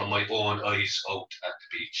looking from my own eyes out at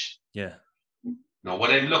the beach. Yeah. Now,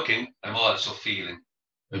 when I'm looking, I'm also feeling.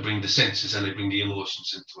 I bring the senses and I bring the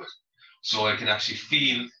emotions into it. So I can actually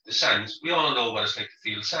feel the sand. We all know what it's like to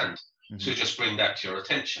feel sand. So just bring that to your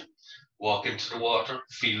attention. Walk into the water,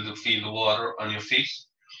 feel the water on your feet,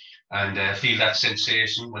 and feel that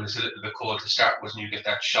sensation when it's a little bit cold to start with, and you get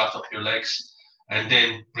that shot up your legs, and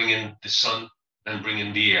then bring in the sun and bring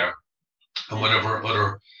in the air and whatever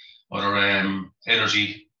other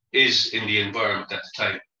energy is in the environment at the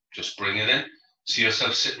time. Just bring it in. See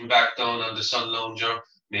yourself sitting back down on the sun lounger,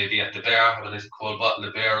 maybe at the bar, having a cold bottle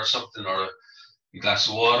of beer or something, or a glass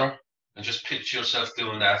of water, and just picture yourself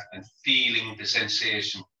doing that and feeling the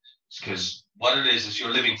sensation. Because what it is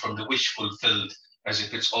you're living from the wish fulfilled, as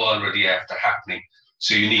if it's already after happening.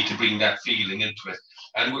 So you need to bring that feeling into it.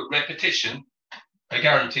 And with repetition, I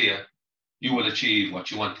guarantee you will achieve what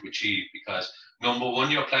you want to achieve, because number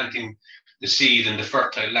one, you're planting the seed in the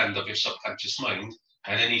fertile land of your subconscious mind,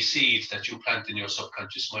 and any seeds that you plant in your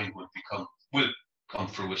subconscious mind will come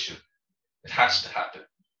fruition. It has to happen.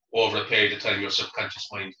 Over a period of time, your subconscious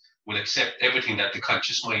mind will accept everything that the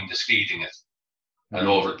conscious mind is feeding it. And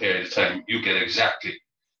over a period of time, you get exactly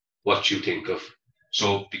what you think of.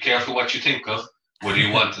 So be careful what you think of, whether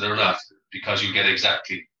you want it or not, because you get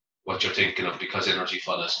exactly what you're thinking of, because energy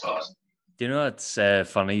follows thought. Do you know it's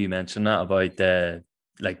funny you mentioned that about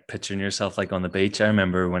like picturing yourself like on the beach? I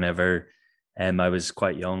remember whenever I was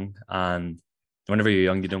quite young, and whenever you're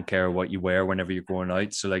young, you don't care what you wear whenever you're going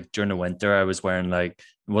out. So like during the winter, I was wearing I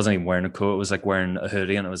wasn't even wearing a coat. It was like wearing a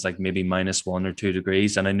hoodie, and it was like maybe -1 or 2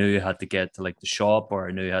 degrees. And I knew you had to get to like the shop, or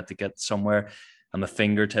I knew you had to get somewhere, and my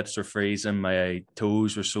fingertips were freezing. My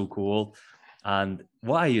toes were so cold. And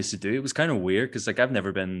what I used to do, it was kind of weird, because like I've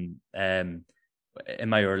never been, in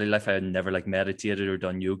my early life, I had never like meditated or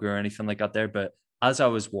done yoga or anything like that there. But as I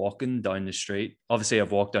was walking down the street, obviously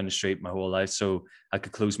I've walked down the street my whole life, so I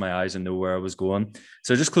could close my eyes and know where I was going.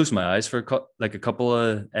 So I just closed my eyes for a couple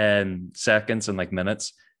of seconds and like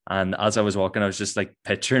minutes. And as I was walking, I was just like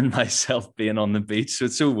picturing myself being on the beach. So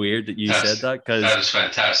it's so weird that you said that, because that is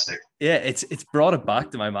fantastic. Yeah, it's brought it back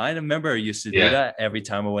to my mind. I remember I used to do that every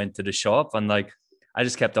time I went to the shop, and like I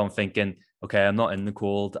just kept on thinking, okay, I'm not in the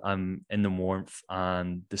cold, I'm in the warmth,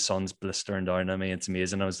 and the sun's blistering down on me. It's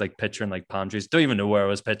amazing. I was like picturing like palm trees. Don't even know where I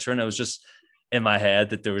was picturing. It was just in my head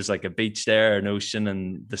that there was like a beach there, an ocean,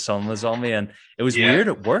 and the sun was on me, and it was weird.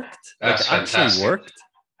 It worked. That's like it actually fantastic. Worked.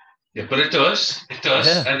 Yeah, but it does. It does.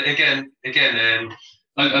 Yeah. And again,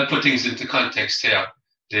 I'll put things into context here.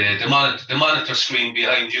 The monitor screen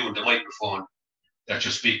behind you and the microphone that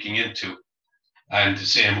you're speaking into, and the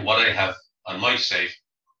same what I have on my side,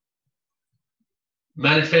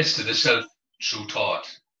 manifested itself through thought.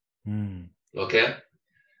 Okay?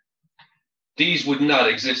 These would not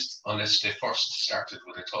exist unless they first started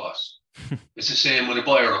with a thought. It's the same with a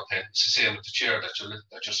biro pen. It's the same with the chair that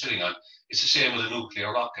you're sitting on. It's the same with a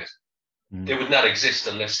nuclear rocket. They would not exist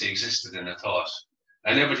unless they existed in a thought.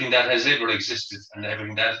 And everything that has ever existed and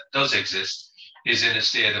everything that does exist is in a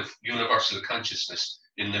state of universal consciousness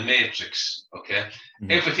in the matrix, okay?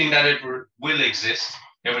 Everything that ever will exist,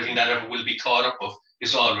 everything that ever will be thought up of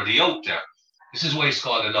is already out there. This is why it's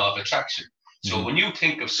called a law of attraction. So when you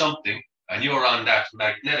think of something and you're on that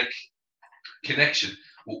magnetic connection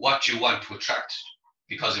with what you want to attract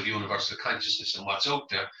because of universal consciousness and what's out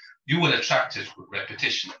there, you will attract it with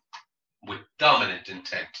repetition, with dominant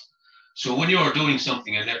intent. So when you're doing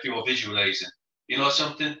something and if you're visualizing, you know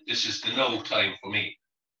something, this is the now time for me.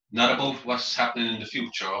 Not about what's happening in the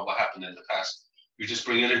future or what happened in the past. You just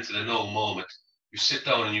bring it into the now moment. You sit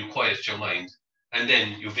down and you quiet your mind, and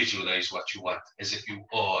then you visualize what you want as if you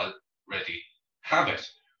already have it.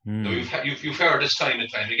 Now you've heard this time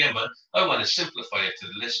and time again, but I want to simplify it to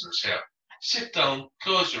the listeners here. Sit down,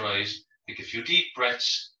 close your eyes, take a few deep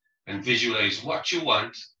breaths, and visualize what you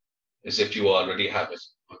want as if you already have it,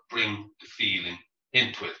 but bring the feeling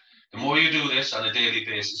into it. The more you do this on a daily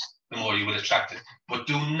basis, the more you will attract it. But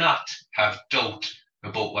do not have doubt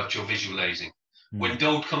about what you're visualizing. When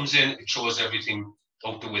doubt comes in, it throws everything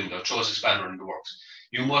out the window, it throws a spanner in the works.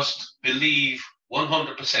 You must believe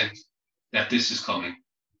 100% that this is coming.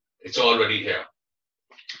 It's already here.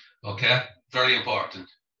 Okay? Very important.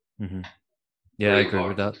 Yeah, I agree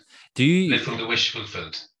with that. Do you live from the wish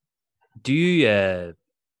fulfilled? Do you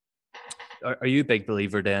are you a big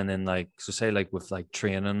believer then in like, so say like with like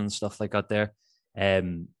training and stuff like that there,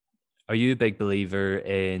 are you a big believer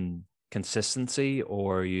in consistency,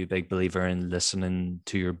 or are you a big believer in listening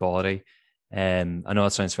to your body? I know it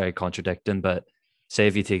sounds very contradicting, but say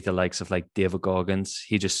if you take the likes of like David Goggins,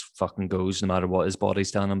 he just fucking goes no matter what his body's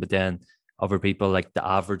telling him. But then other people, like the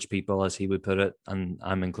average people, as he would put it, and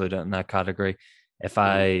I'm included in that category, if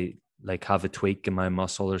I like have a tweak in my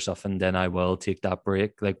muscle or something, then I will take that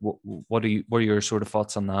break. Like what are your sort of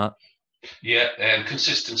thoughts on that? Yeah,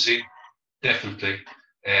 consistency, definitely.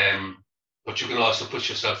 But you can also push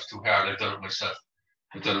yourself too hard. I've done it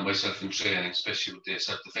myself in training, especially with the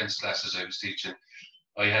self-defense classes I was teaching.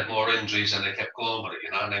 I had more injuries and I kept going with it, you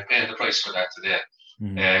know, and I'm paying the price for that today.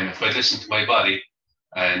 If I listened to my body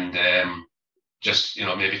and just, you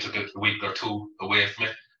know, maybe took a week or two away from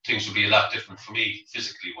it, things would be a lot different for me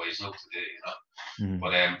physically wise now today, you know.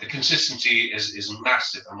 But the consistency is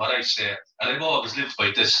massive. And what I say, and I've always lived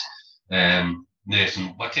by this, Nathan,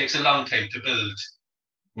 what takes a long time to build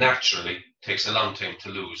naturally takes a long time to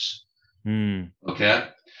lose. Okay?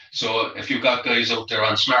 So if you've got guys out there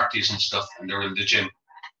on Smarties and stuff and they're in the gym,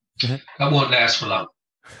 that won't last for long.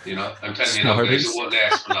 You know, I'm telling you now, guys, it won't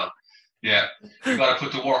last for long. Yeah. You got to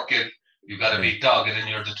put the work in. You got to be dogged in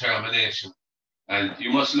your determination. And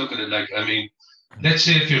you must look at it like, I mean, let's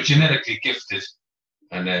say if you're genetically gifted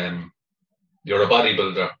and you're a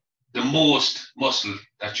bodybuilder, the most muscle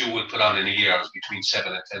that you will put on in a year is between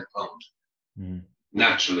 7 and 10 pounds.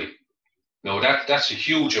 Naturally. Now, that's a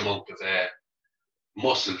huge amount of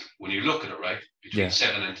muscle when you look at it, right? Between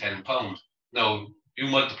 7 and 10 pounds. Now, you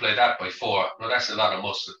multiply that by 4. Now, that's a lot of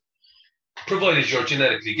muscle. Provided you're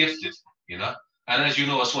genetically gifted, you know? And as you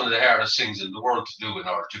know, it's one of the hardest things in the world to do in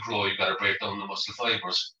order to grow. You've got to break down the muscle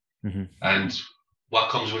fibers. And what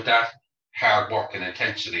comes with that? Hard work and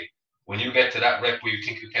intensity. When you get to that rep where you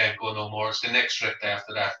think you can't go no more, it's the next rep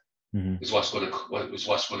after that is what's going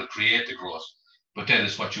to create the growth. But then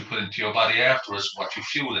it's what you put into your body afterwards, what you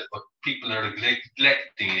fuel it. But people are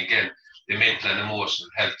neglecting, again, the mental and emotional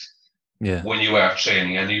health when you are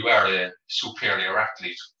training and you are a superior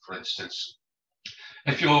athlete, for instance.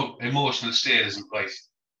 If your emotional state isn't right,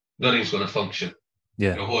 nothing's going to function.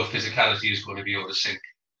 Your whole physicality is going to be out of sync.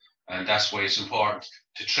 And that's why it's important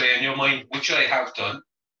to train your mind, which I have done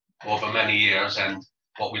over many years. And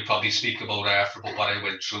what we'll probably speak about after, but what I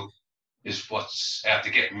went through is what's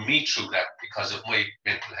after getting me through that because of my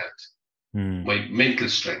mental health. my mental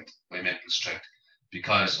strength,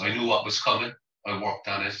 because I knew what was coming. I worked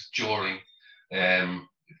on it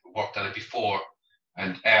worked on it before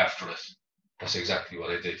and after it. That's exactly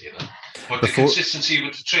what I did, But the consistency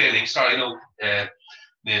with the training,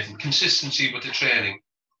 Nathan, consistency with the training.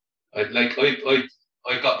 I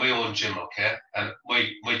got my own gym, okay, and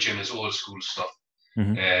my gym is old school stuff.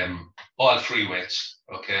 All free weights,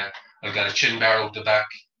 okay. I've got a chin bar out the back.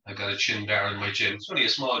 I've got a chin bar in my gym. It's only a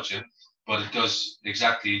small gym, but it does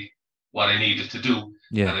exactly what I needed to do.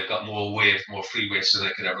 Yeah. And I've got more free weights than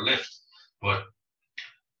I could ever lift. But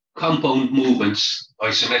compound movements,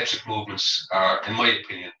 isometric movements are, in my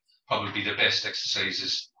opinion, probably the best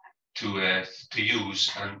exercises to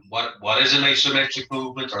use. And what is an isometric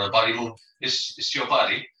movement or a body movement? It's your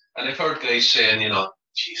body. And I've heard guys saying,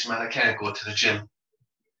 geez, man, I can't go to the gym.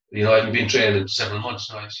 I haven't been training 7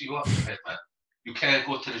 months now. I see what, man. You can't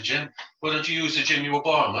go to the gym. Why don't you use the gym you were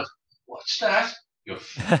born with? What's that?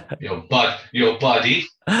 Your body, your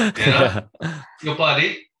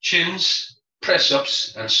body, chins,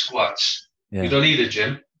 press-ups, and squats. Yeah. You don't need a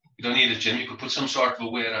gym. You could put some sort of a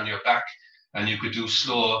weight on your back, and you could do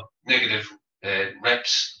slow negative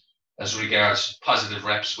reps as regards positive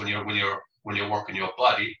reps when you're working your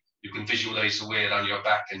body. You can visualize the weight on your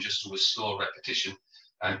back and just do a slow repetition.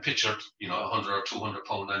 And picture, 100 or 200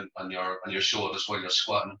 pound on your shoulders while you're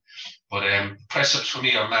squatting. But press-ups for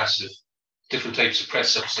me are massive. Different types of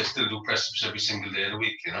press-ups. I still do press-ups every single day of the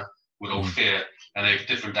week, without fail. And I have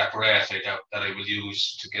different apparatus that I will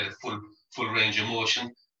use to get a full range of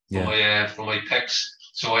motion for my pecs.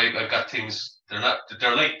 So I've got things.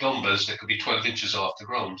 They're like dumbbells that could be 12 inches off the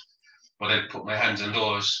ground. But I put my hands on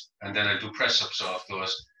those, and then I do press-ups off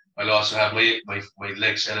those. I'll also have my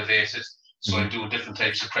legs elevated. So I'm doing different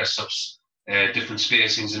types of press-ups, different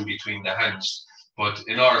spacings in between the hands. But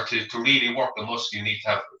in order to really work the muscle, you need to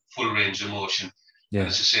have full range of motion. Yeah. And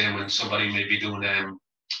it's the same when somebody may be doing,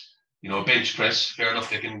 bench press. Fair enough,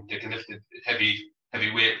 they can lift a heavy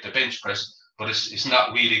weight with the bench press, but it's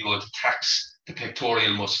not really going to tax the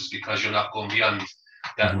pectoral muscles because you're not going beyond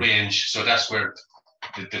that range. So that's where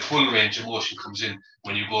the full range of motion comes in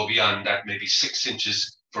when you go beyond that, maybe 6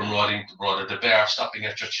 inches from rather the bar stopping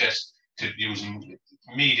at your chest, to using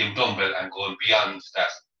medium dumbbell and going beyond that.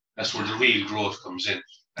 That's where the real growth comes in.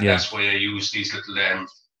 And that's why I use these little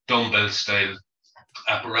dumbbell style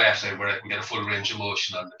apparatus where I can get a full range of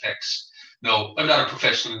motion on the pecs. Now, I'm not a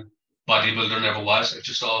professional bodybuilder, never was. I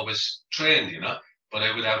just always trained, but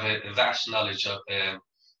I would have a vast knowledge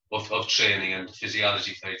of training and the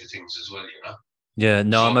physiology side of things as well, Yeah,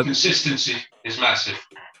 no, so consistency is massive.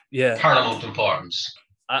 Yeah. Paramount importance.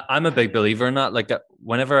 I'm a big believer in that. Like,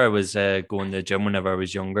 whenever I was going to the gym, whenever I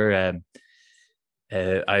was younger,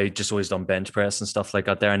 I just always done bench press and stuff like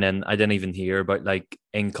that there. And then I didn't even hear about like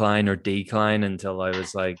incline or decline until I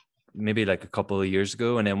was like, maybe like a couple of years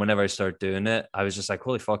ago. And then whenever I started doing it, I was just like,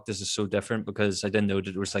 holy fuck, this is so different, because I didn't know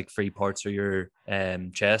that there was like 3 parts of your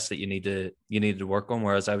chest that you needed to work on.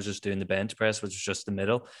 Whereas I was just doing the bench press, which was just the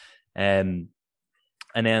middle. And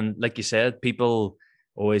then, like you said, people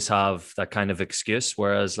always have that kind of excuse,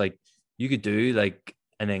 whereas like you could do like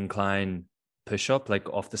an incline push-up like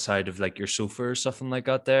off the side of like your sofa or something like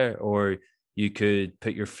that there, or you could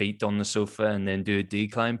put your feet on the sofa and then do a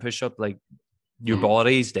decline push-up. Like, your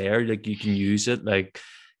body's there, like you can use it. Like,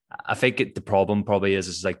 I think the problem probably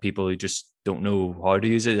is like people who just don't know how to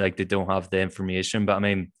use it, like they don't have the information. But I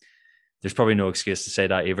mean, there's probably no excuse to say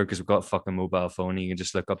that either, because we've got a fucking mobile phone. You can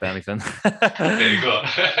just look up anything. There you go.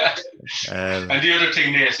 And the other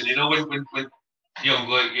thing, Nathan, when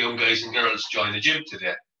young guys and girls join the gym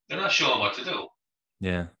today, they're not showing what to do.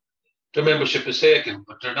 Yeah. Their membership is taken,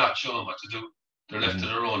 but they're not showing what to do. They're left to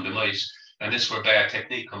their own demise. And this is where bad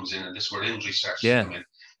technique comes in, and this is where injury starts to come in.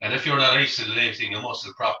 And if you're not isolating a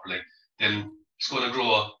muscle properly, then it's going to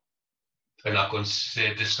grow. I'm not going to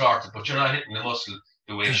say distorted, but you're not hitting the muscle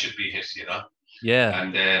the way it should be hit, Yeah.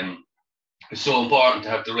 And it's so important to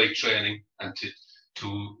have the right training and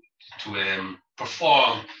to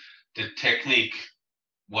perform the technique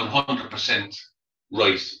 100%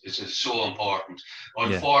 right. It's so important.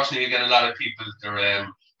 Unfortunately, you get a lot of people,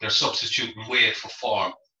 they're substituting weight for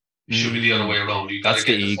form. It should be the other way around. You got to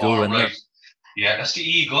get the form right. Yeah, that's the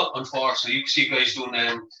ego. Unfortunately, you see guys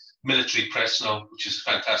doing military press now, which is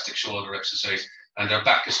a fantastic shoulder exercise, and their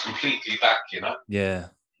back is completely back. Yeah.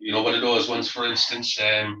 One of those ones, for instance,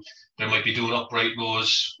 they might be doing upright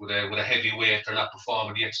rows with a heavy weight. They're not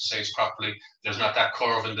performing the exercise properly. There's not that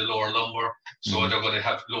curve in the lower lumbar, so they're going to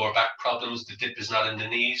have lower back problems. The dip is not in the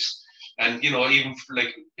knees, and even for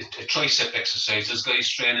like a tricep exercise, there's guys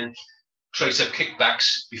training tricep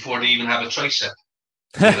kickbacks before they even have a tricep.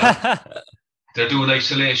 You know? They're doing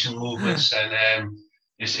isolation movements, and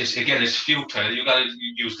it's futile. You got to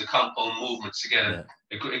use the compound movements again.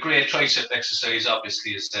 Yeah. A great tricep exercise,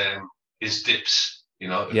 obviously, is dips. You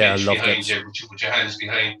know, a bench behind you, with your hands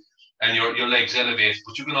behind, and your legs elevate.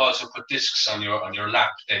 But you can also put discs on your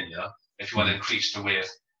lap. Then, you know, if you want to increase the weight.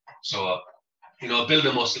 So, you know, build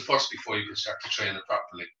a muscle first before you can start to train it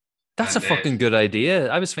properly. That's a fucking good idea.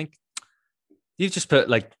 I was thinking, you've just put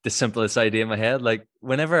like the simplest idea in my head. Like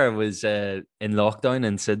whenever I was in lockdown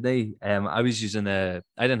in Sydney, I was using I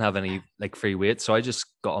didn't have any like free weights, so I just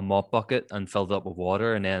got a mop bucket and filled it up with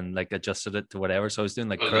water and then like adjusted it to whatever. So I was doing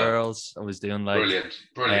like curls. I was doing like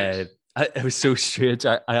brilliant. It was so strange.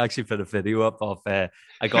 I actually put a video up of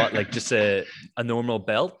I got like just a normal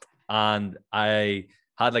belt and I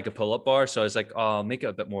had like a pull-up bar, so I was like, oh, I'll make it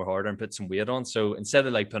a bit more harder and put some weight on. So instead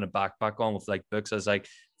of like putting a backpack on with like books, I was like,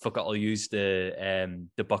 fuck it, I'll use the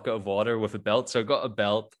bucket of water with a belt. So I got a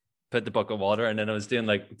belt, put the bucket of water, and then I was doing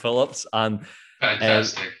like pull-ups, and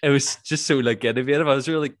fantastic. It was just so like innovative. I was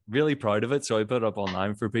really, really proud of it. So I put it up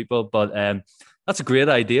online for people. But that's a great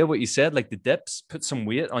idea. What you said, like the dips, put some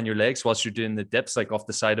weight on your legs whilst you're doing the dips, like off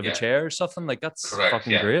the side of a chair or something. Like that's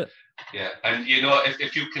fucking great. Yeah, and you know,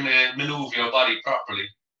 if you can maneuver your body properly,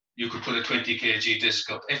 you could put a 20 kg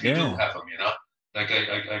disc up if you do have them. You know, like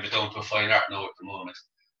I have it down to a fine art now at the moment.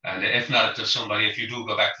 And if not, if somebody, if you do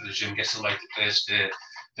go back to the gym, get somebody to place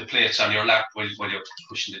the plates on your lap while you're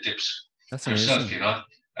pushing the dips yourself, you know.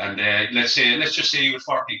 And let's just say you have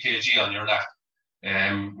 40 kg on your lap.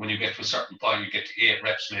 When you get to a certain point, you get to 8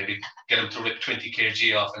 reps, maybe get them to rip 20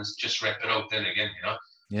 kg off and just rep it out. Then again, you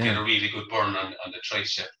know, get a really good burn on the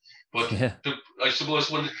tricep. But I suppose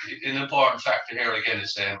an important factor here again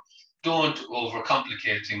is don't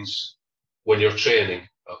overcomplicate things when you're training.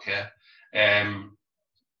 Okay.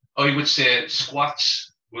 I would say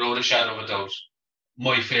squats, without a shadow of a doubt,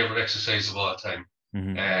 my favorite exercise of all time.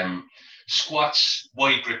 Mm-hmm. Squats,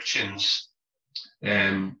 wide grip chins,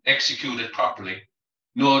 executed properly.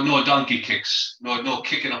 No donkey kicks, no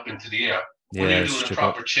kicking up into the air. When you're doing a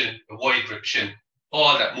proper chin, a wide grip chin,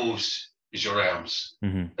 all that moves is your arms.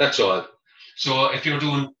 Mm-hmm. That's all. So if you're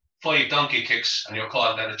doing 5 donkey kicks and you're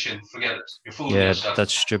calling that a chin, forget it. You're fooling yourself.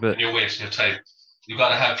 That's stupid. And you're wasting your time. You got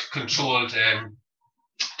to have controlled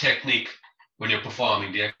technique when you're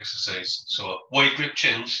performing the exercise. So wide grip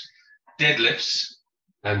chins, deadlifts,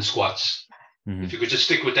 and squats. Mm-hmm. If you could just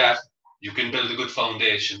stick with that, you can build a good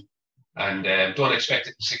foundation. And don't expect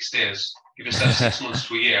it in 6 days. Give yourself 6 months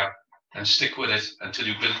to a year and stick with it until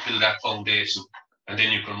you build that foundation. And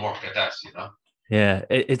then you can work at that, you know? Yeah,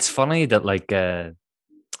 it's funny that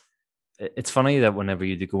it's funny that whenever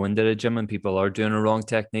you go into the gym and people are doing a wrong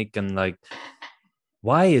technique, and like,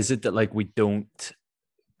 why is it that like we don't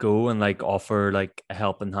go and like offer like a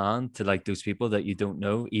helping hand to like those people that you don't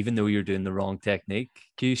know, even though you're doing the wrong technique?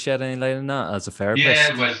 Can you shed any light on that as a therapist?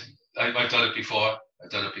 Yeah, well, I've done it before.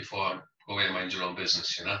 Go away and mind your own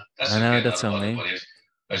business, you know? That's on me.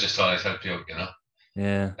 I just thought I'd help you out, you know?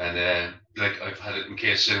 Yeah. And like I've had it in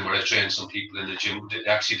cases where I trained some people in the gym.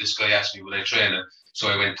 Actually, this guy asked me would I train him, so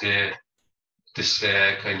I went to this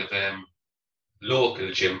kind of local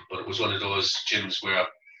gym, but it was one of those gyms where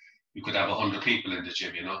you could have 100 people in the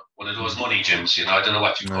gym, you know, one of those money gyms, you know. I don't know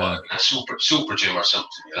what you call it, a super gym or something,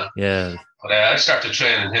 you know. Yeah. But I started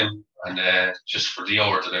training him, and just for the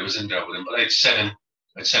hour that I was in there with him, but I had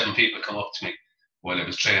 7 people come up to me while I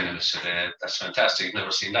was training. I said, that's fantastic. I've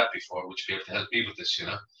never seen that before. Would you be able to help me with this, you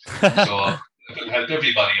know? So I couldn't help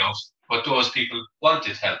everybody out, but those people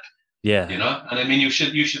wanted help. Yeah. You know? And I mean, you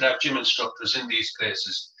should have gym instructors in these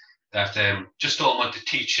places that just don't want to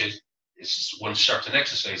teach you it's one certain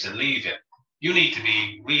exercise and leave it. You need to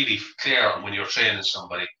be really clear on when you're training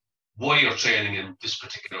somebody, why you're training in this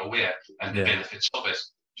particular way and the benefits of it.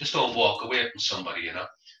 Just don't walk away from somebody, you know?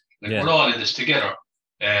 Like we're all in this together,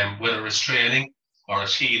 whether it's training or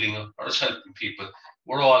it's healing or it's helping people.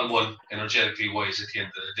 We're all one energetically wise at the end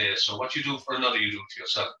of the day. So what you do for another, you do to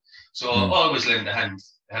yourself. So always lend a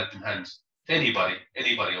helping hand to anybody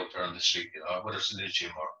out there on the street, you know, whether it's in the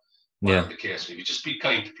gym or whatever the case may be. Just be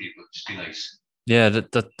kind to people. Just be nice. Yeah,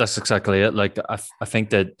 that's exactly it. Like I think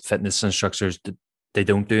that fitness instructors, they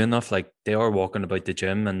don't do enough. Like they are walking about the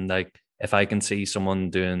gym, and like if I can see someone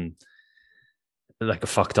doing like a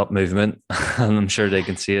fucked up movement, and I'm sure they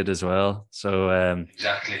can see it as well. So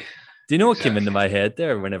exactly. Do you know what came into my head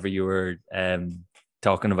there whenever you were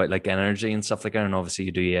talking about like energy and stuff like that? And obviously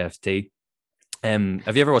you do EFT.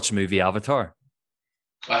 Have you ever watched the movie Avatar?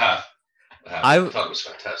 I have. I thought it was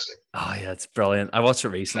fantastic. Oh yeah, it's brilliant. I watched it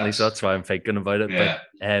recently, so that's why I'm thinking about it. Yeah.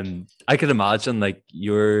 But I could imagine like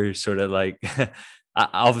you're sort of like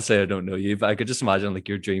Obviously I don't know you, but I could just imagine like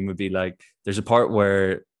your dream would be like there's a part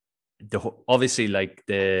where obviously like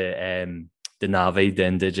the Navi, the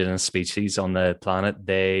indigenous species on the planet,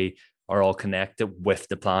 they are all connected with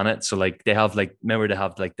the planet. So like they have like, remember they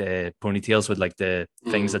have like the ponytails with like the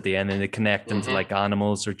things at the end, and they connect them to like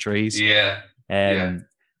animals or trees. Yeah.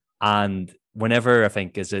 And whenever I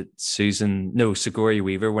think is it Sigourney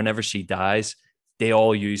Weaver, whenever she dies, they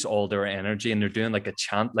all use all their energy and they're doing like a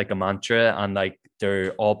chant, like a mantra, and like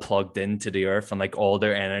they're all plugged into the earth, and like all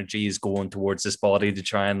their energy is going towards this body to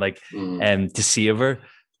try and like to save her.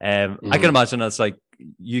 I can imagine that's like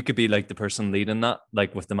you could be like the person leading that,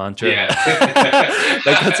 like with the mantra. Yeah.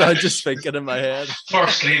 Like that's what I'm just thinking in my head.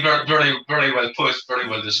 Firstly, very, very well put, very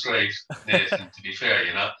well described, Nathan, to be fair,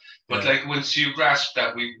 you know. But like once you grasp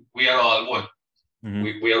that we are all one,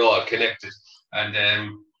 we are all connected. And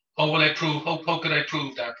how could I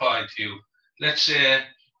prove that point to you? Let's say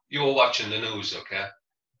you were watching the news, okay?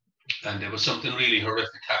 And there was something really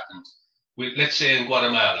horrific happened. Let's say in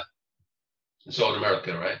Guatemala, in South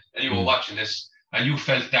America, right? And you were watching this and you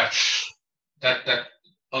felt that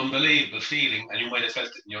unbelievable feeling, and you might have felt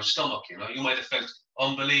it in your stomach, you know. You might have felt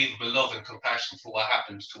unbelievable love and compassion for what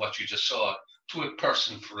happened to what you just saw, to a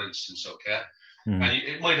person, for instance, okay? And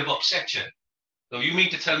it might have upset you. So you mean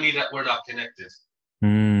to tell me that we're not connected?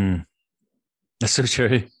 That's so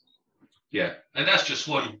true. Yeah, and that's just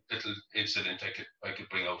one little incident I could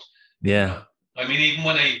bring out. Yeah. You know? I mean, even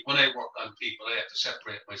when I work on people, I have to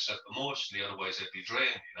separate myself emotionally, otherwise I'd be drained,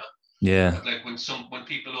 you know. Yeah. But like when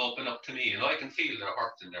people open up to me, you know, I can feel their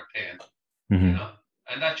hurt and their pain, you know,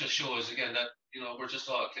 and that just shows again that, you know, we're just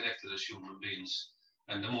all connected as human beings,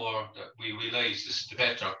 and the more that we realize this, the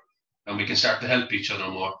better, and we can start to help each other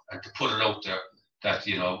more and to put it out there that,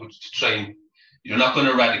 you know, to try and, you're not going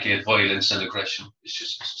to eradicate violence and aggression.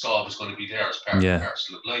 It's always going to be there as part and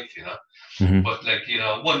parcel of life, you know. But like, you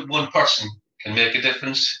know, one person can make a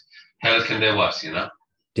difference. Hell can they what, you know?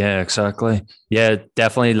 Yeah, exactly. Yeah,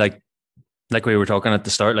 definitely. Like we were talking at the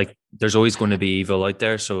start, like there's always going to be evil out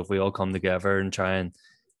there. So if we all come together and try and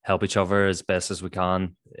help each other as best as we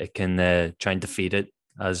can, it can try and defeat it.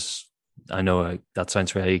 As I know that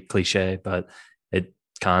sounds very cliche, but it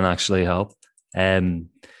can actually help.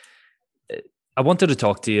 I wanted to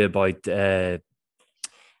talk to you about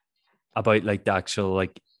like the actual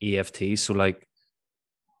like EFT. So like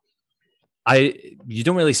you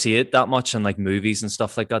don't really see it that much in like movies and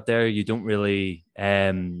stuff like that there. You don't really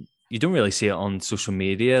see it on social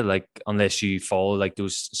media, like unless you follow like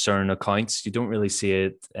those certain accounts. You don't really see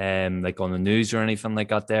it like on the news or anything like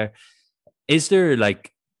that there. Is there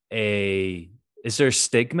a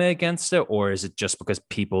stigma against it, or is it just because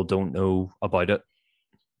people don't know about it?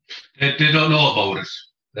 They don't know about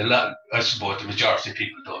it. I suppose the majority of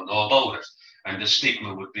people don't know about it. And the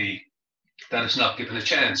stigma would be that it's not given a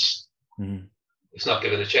chance. It's not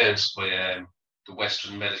given a chance by the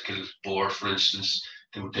Western Medical Board, for instance,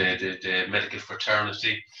 the medical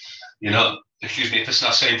fraternity. You know, excuse me, if it's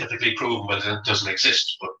not scientifically proven, well, then it doesn't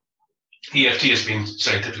exist. But EFT has been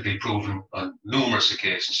scientifically proven on numerous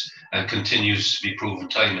occasions and continues to be proven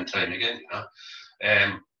time and time again, you know.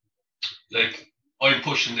 Like, I'm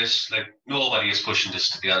pushing this, like nobody is pushing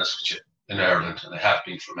this, to be honest with you, in Ireland, and I have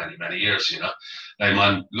been for many, many years, you know. I'm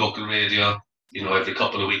on local radio, you know, every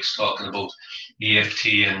couple of weeks talking about EFT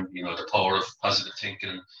and, you know, the power of positive thinking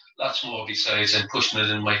and lots more besides, and pushing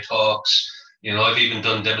it in my talks. You know, I've even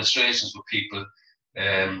done demonstrations with people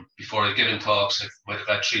before I've given talks. I might have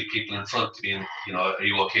had 3 people in front of me and, you know, are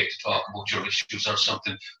you okay to talk about your issues or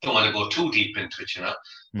something? Don't want to go too deep into it, you know.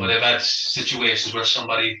 But I've had situations where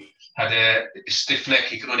somebody had a stiff neck,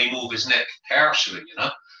 he could only move his neck partially, you know.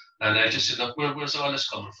 And I just said, look, where's all this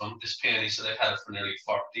coming from? This pain, he said, I've had it for nearly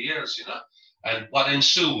 40 years, you know. And what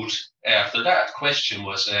ensued after that question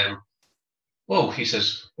was, whoa, he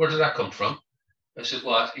says, where did that come from? I said,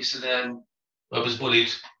 what? He said, I was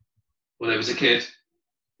bullied when I was a kid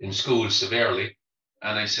in school severely.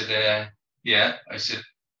 And I said, yeah. I said,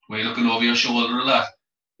 were you looking over your shoulder a lot?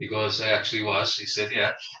 He goes, I actually was. He said,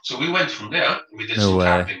 yeah. So we went from there and we did some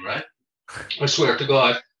tapping, right? I swear to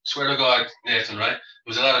God, Nathan, right? There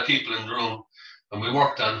was a lot of people in the room and we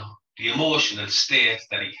worked on the emotional state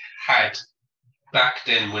that he had back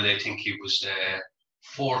then when I think he was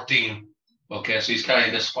 14. Okay, so he's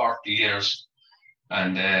carrying this 40 years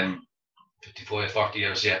and 55, 40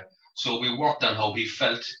 years, yeah. So we worked on how he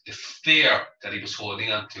felt, the fear that he was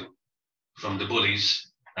holding on to from the bullies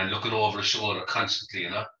and looking over his shoulder constantly, you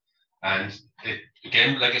know. And it,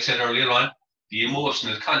 again, like I said earlier on, the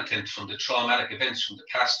emotional content from the traumatic events from the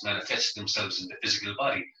past manifested themselves in the physical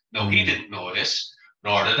body. Now, he didn't know this,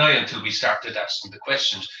 Nor did I until we started asking the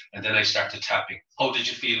questions. And then I started tapping. How did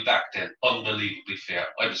you feel back then? Unbelievably fair.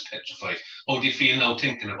 I was petrified. How do you feel now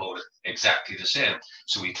thinking about it? Exactly the same.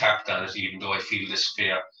 So we tapped on it, even though I feel this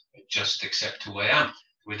fear, just accept who I am.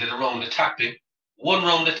 We did a round of tapping. One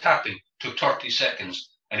round of tapping took 30 seconds,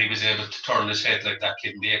 and he was able to turn his head like that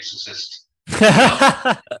kid in The Exorcist.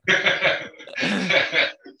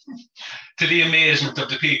 To the amazement of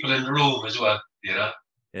the people in the room as well, you know.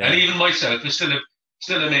 Yeah. And even myself, it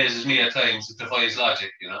still amazes me at times. It defies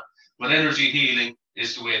logic, you know. But energy healing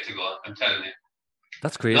is the way to go. I'm telling you.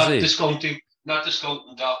 That's crazy. Not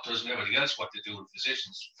discounting doctors and everything else what they do, and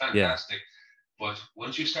physicians. Fantastic. Yeah. But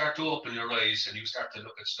once you start to open your eyes and you start to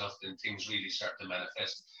look at stuff, then things really start to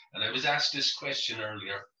manifest. And I was asked this question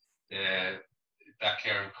earlier, back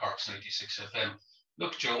here in Cork's 96 FM.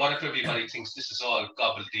 Look, Joe, what if everybody thinks this is all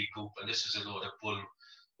gobbledygook and this is a load of bull,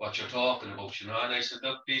 what you're talking about, you know? And I said,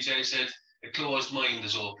 look, BJ said, a closed mind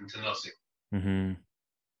is open to nothing. Mm-hmm.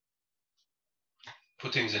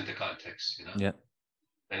 Put things into context, you know? Yeah.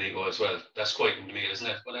 And he goes, well, that's quite into me, isn't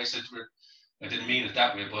it? But I said, I didn't mean it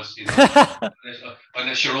that way, but, you know,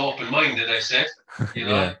 unless you're open-minded, I said, you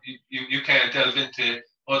know, you can't delve into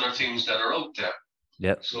other things that are out there.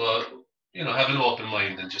 Yeah. So, you know, have an open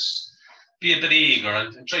mind and just be a bit eager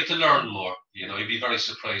and try to learn more. You know, you'd be very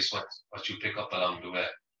surprised what you pick up along the way.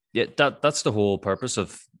 Yeah, that's the whole purpose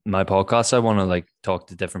of my podcast. I want to like talk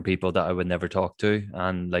to different people that I would never talk to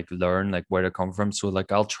and like learn like where they come from. So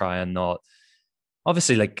like I'll try and not,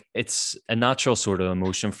 obviously like it's a natural sort of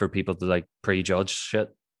emotion for people to like prejudge shit.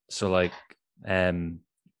 So like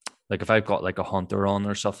if I've got like a hunter on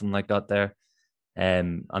or something like that there,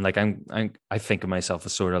 and like I think of myself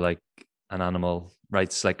as sort of like an animal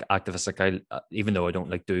rights like activist. Like I, even though I don't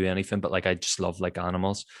like do anything, but like I just love like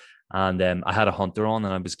animals. And I had a hunter on,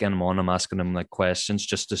 and I was getting him on. I'm asking him like questions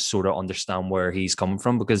just to sort of understand where he's coming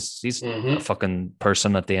from, because he's a fucking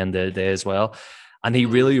person at the end of the day as well. And he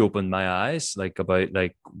really opened my eyes like about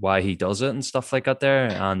like why he does it and stuff like that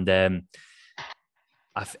there. And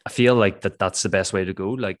I feel like that's the best way to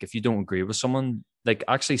go. Like if you don't agree with someone, like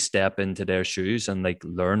actually step into their shoes and like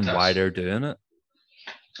learn why they're doing it.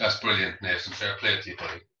 That's brilliant, Nathan. Fair play to you,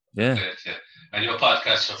 buddy. Yeah. Yeah. And your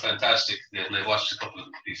podcasts are fantastic, Nathan. I watched a couple of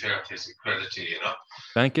them, to be fair to you, credit to you, you know.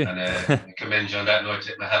 Thank you. And I commend you on that, and I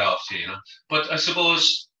take my hat off to you, you know. But I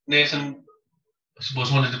suppose, Nathan,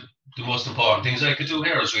 one of the most important things I could do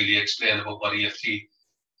here is really explain about what EFT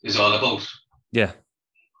is all about. Yeah,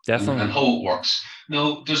 definitely. And how it works.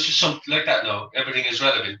 No, there's just something like that now. Everything is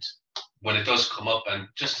relevant when it does come up, and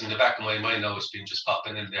just in the back of my mind now, it's been just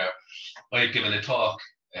popping in there. I've given a talk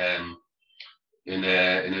in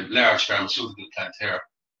a large pharmaceutical plant here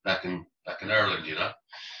back in Ireland, you know,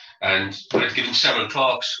 and I'd given several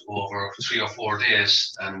talks over 3 or 4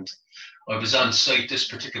 days, and I was on site this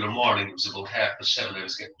particular morning. It was about 7:30. I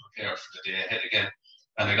was getting prepared for the day ahead again,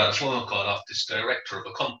 and I got a phone call off this director of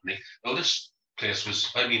a company. Now this place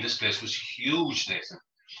was huge, Nathan.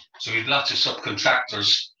 So we had lots of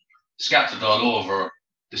subcontractors scattered all over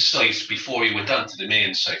the site before you went on to the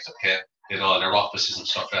main site, okay? They had all their offices and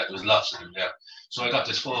stuff like that. There was lots of them there. So I got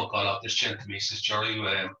this phone call off this gentleman. He says, Jerry,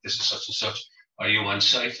 this is such and such. Are you on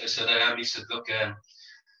site? I said, I am. He said, look, can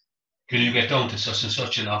you get down to such and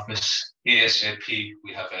such an office ASAP?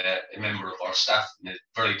 We have a member of our staff in a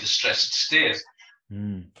very distressed state.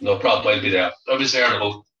 No problem, I'll be there. I was there in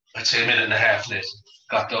about, I'd say, a minute and a half, Nathan.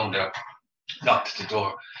 Got down there, knocked at the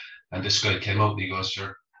door, and this guy came out and he goes, we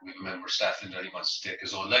have a member of staff in there, he wants to take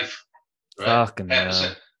his own life. Right? Fucking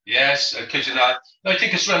hell. Yes, I kid you not. I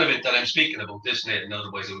think it's relevant that I'm speaking about this, Nathan,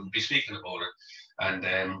 otherwise I wouldn't be speaking about it. And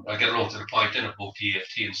I'll get around to the point in about the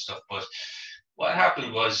EFT and stuff. But what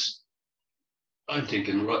happened was, I'm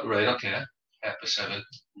thinking, right, okay, 7:30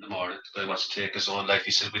 in the morning, the guy wants to take his own life.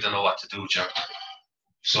 He said, we don't know what to do, Joe.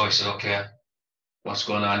 So I said, okay, what's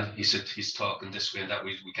going on? He said, he's talking this way and that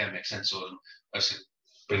way, we can't make sense of him. I said,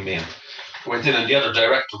 bring me in. Went in, and the other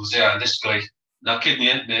director was there, and this guy, not kidding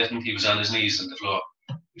you, Nathan, he was on his knees on the floor.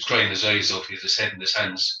 He was crying his eyes out, he had his head in his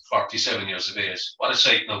hands, 47 years of age. What a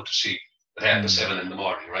sight now to see at 7:30 in the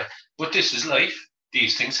morning, right? But this is life.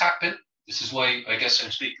 These things happen. This is why I guess I'm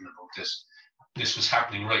speaking about this. This was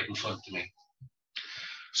happening right in front of me.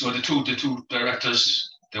 So the two directors,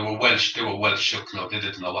 they were Welsh shook now. They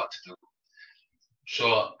didn't know what to do.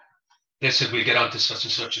 So they said, we'll get on to such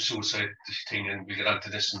and such a suicide thing, and we get on to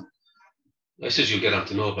this. And I said, you'll get on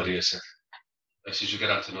to nobody, I said, you get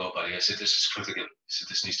on to nobody. I said, this is critical. I said,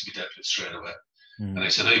 this needs to be dealt with straight away. And I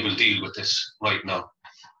said, I will deal with this right now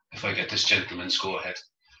if I get this gentleman's go ahead.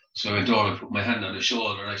 So I went over and put my hand on his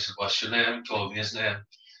shoulder, and I said, what's your name? He told me his name.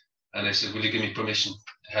 And I said, will you give me permission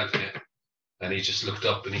to help you? And he just looked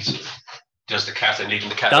up and he said, "There's the cat. I'm leaving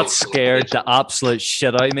the cat." That scared the absolute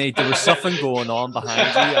shit out of me. There was something going on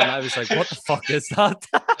behind you, and I was like, "What the fuck is that?"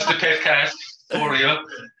 That's the pet cat for you.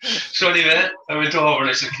 So anyway, I went over and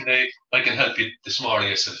I said, I can help you this morning.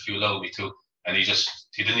 I said, if you allow me to. And he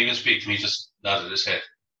didn't even speak to me, just nodded his head.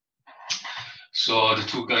 So the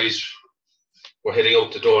two guys were heading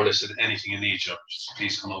out the door and I said, anything you need, just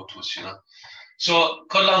please come out to us, you know. So,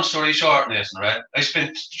 cut a long story short, Nathan, right? I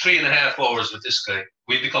spent 3.5 hours with this guy.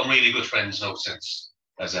 We've become really good friends now since,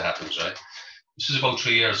 as it happens, right? This was about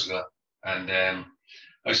 3 years ago. And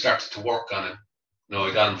I started to work on him. You know,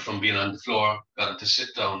 I got him from being on the floor, got him to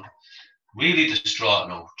sit down. Really distraught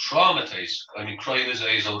now, traumatized. I mean, crying his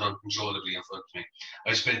eyes out uncontrollably in front of me.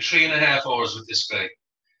 I spent 3.5 hours with this guy,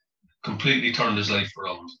 completely turned his life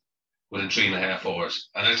around within 3.5 hours.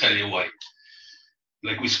 And I'll tell you why.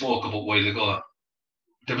 Like we spoke about a while ago,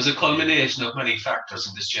 there was a culmination of many factors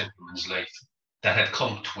in this gentleman's life that had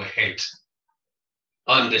come to a head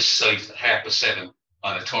on this site at 7:30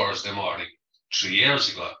 on a Thursday morning 3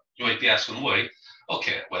 years ago. You might be asking why.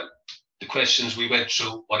 Okay, well, the questions we went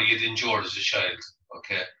through, what he had endured as a child,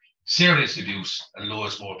 okay, serious abuse and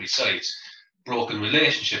loads more besides, broken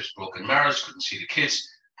relationships, broken marriage, couldn't see the kids.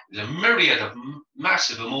 There's a myriad of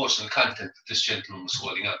massive emotional content that this gentleman was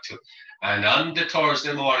holding on to. And on the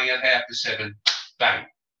Thursday morning at 7:30, bang,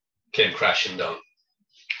 came crashing down.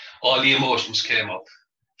 All the emotions came up,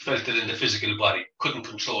 felt it in the physical body, couldn't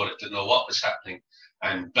control it, didn't know what was happening,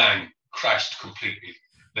 and bang, crashed completely,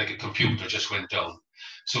 like a computer just went down.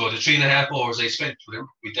 So the 3.5 hours I spent with him,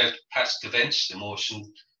 we dealt past events, emotional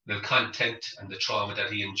content, and the trauma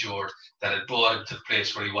that he endured that had brought him to the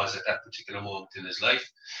place where he was at that particular moment in his life,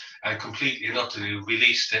 and completely and utterly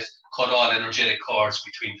released it, cut all energetic cords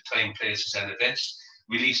between the time, places, and events,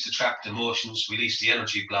 released the trapped emotions, released the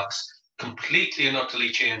energy blocks, completely and utterly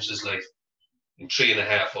changed his life in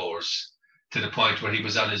 3.5 hours, to the point where he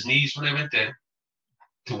was on his knees when I went in,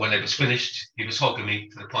 to when I was finished, he was hugging me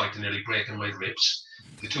to the point of nearly breaking my ribs.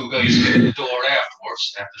 The two guys came in the door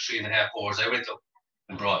afterwards, after 3.5 hours, I went up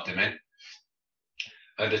and brought them in.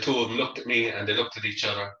 And the two of them looked at me and they looked at each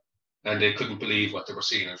other and they couldn't believe what they were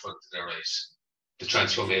seeing in front of their eyes. The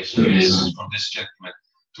transformation from this gentleman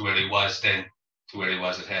to where he was then, to where he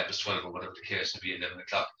was at 12:30 or whatever the case may be, 11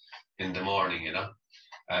 o'clock in the morning, you know.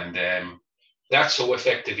 And that's how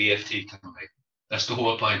effective EFT can be. That's the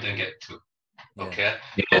whole point I'm getting to. Okay?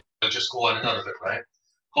 Yeah. I'll just go on another bit, right?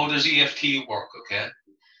 How does EFT work, okay?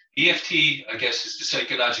 EFT, I guess, is the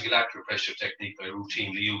psychological acupressure technique I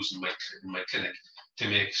routinely use in my clinic to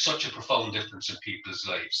make such a profound difference in people's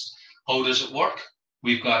lives. How does it work?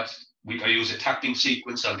 I use a tapping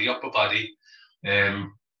sequence on the upper body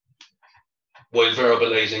while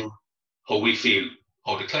verbalizing how we feel,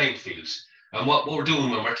 how the client feels. And what we're doing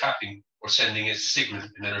when we're tapping, we're sending a signal,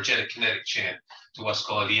 an energetic kinetic chain, to what's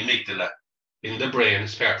called the amygdala in the brain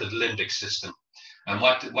as part of the limbic system. And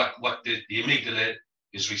what the amygdala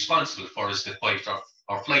is responsible for is the fight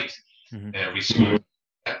or flight response.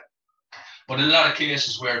 But in a lot of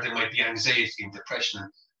cases where there might be anxiety and depression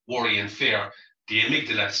and worry and fear, the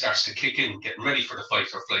amygdala starts to kick in, getting ready for the fight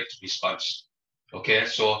or flight response. Okay,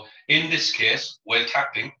 so in this case, while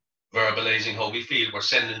tapping, verbalizing how we feel, we're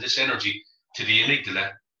sending this energy to the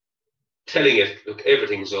amygdala, telling it, look,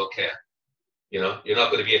 everything's okay. You know, you're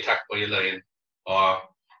not going to be attacked by a lion, or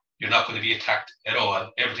you're not going to be attacked at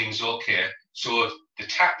all. Everything's okay. So the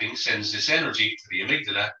tapping sends this energy to the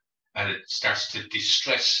amygdala and it starts to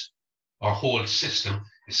distress our whole system.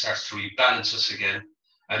 It starts to rebalance us again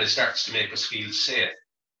and it starts to make us feel safe.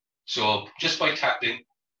 So just by tapping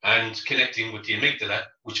and connecting with the amygdala,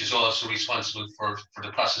 which is also responsible for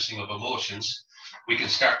the processing of emotions, we can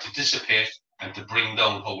start to dissipate and to bring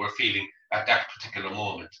down how we're feeling at that particular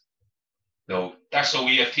moment. Now, that's how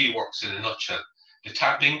EFT works in a nutshell. The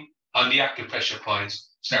tapping on the acupressure points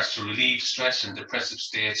starts to relieve stress and depressive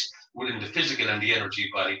states within the physical and the energy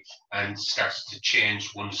body and starts to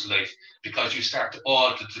change one's life because you start to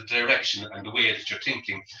alter the direction and the way that you're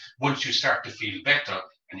thinking. Once you start to feel better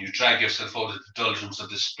and you drag yourself out of the doldrums of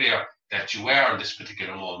despair that you are in this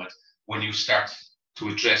particular moment, when you start to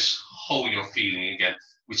address how you're feeling again.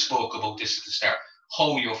 We spoke about this at the start.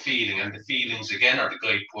 How you're feeling, and the feelings again are the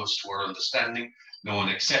guideposts to our understanding. No one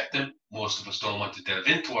accepts them. Most of us don't want to delve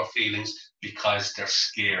into our feelings because they're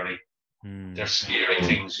scary. They're scary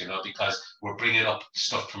things, you know, because we're bringing up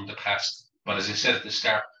stuff from the past. But as I said at the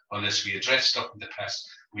start, unless we address stuff from the past,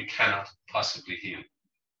 we cannot possibly heal.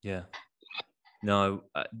 Yeah. No,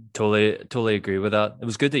 I totally agree with that. It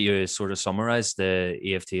was good that you sort of summarized the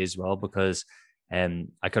EFT as well, because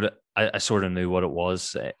I sort of knew what it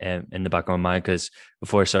was in the back of my mind, because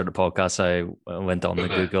before I started the podcast, I went on to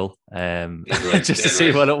Google just to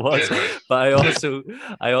see what it was. But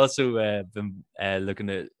I also been looking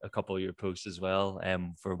at a couple of your posts as well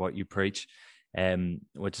for what you preach,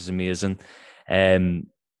 which is amazing.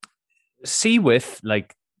 See with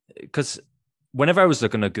like, because whenever I was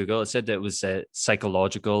looking at Google, it said that it was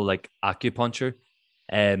psychological, like acupuncture,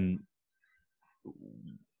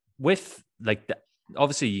 with like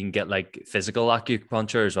obviously you can get like physical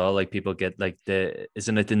acupuncture as well. Like people get like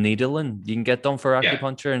isn't it the needle, and you can get done for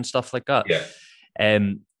acupuncture and stuff like that. Yeah.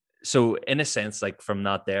 So in a sense, like from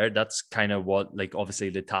that that's kind of what like obviously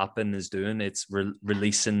the tapping is doing. It's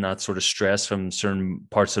releasing that sort of stress from certain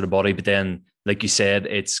parts of the body, but then like you said,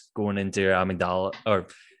 it's going into your amygdala, or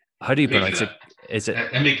how do you pronounce it? Is it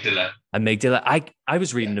amygdala? Amygdala. I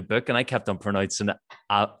was reading the book and I kept on pronouncing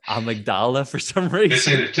amygdala for some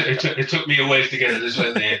reason. It took me a while to get it as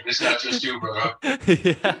well. It's not just you, brother.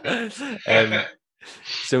 Yeah.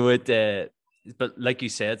 So it, but like you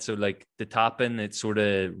said, so like the tapping, it sort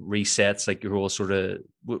of resets like your whole sort of.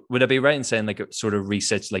 Would I be right in saying like it sort of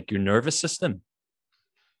resets like your nervous system?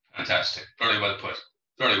 Fantastic. Very well put.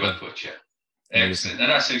 Very well put. Yeah. Excellent.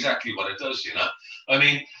 And that's exactly what it does. I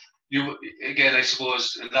mean. Again, I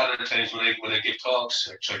suppose a lot of the times when I give talks,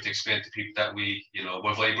 I try to explain to people that we're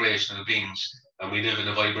vibrational beings, and we live in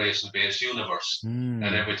a vibration-based universe. And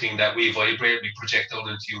everything that we vibrate, we project out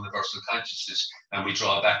into universal consciousness, and we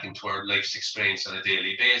draw back into our life's experience on a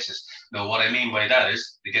daily basis. Now, what I mean by that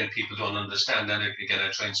is, again, people don't understand, and again, I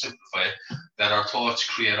try and simplify it, that our thoughts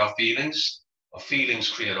create our feelings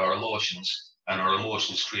create our emotions, and our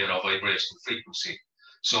emotions create our vibrational frequency.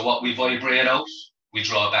 So what we vibrate out, we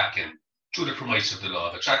draw back in through the premise of the law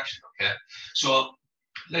of attraction, okay? So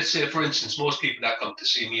let's say, for instance, most people that come to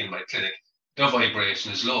see me in my clinic, their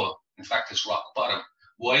vibration is low. In fact, it's rock bottom.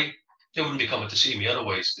 Why? They wouldn't be coming to see me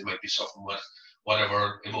otherwise. They might be suffering with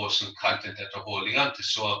whatever emotional content that they're holding on to.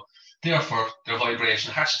 So therefore, their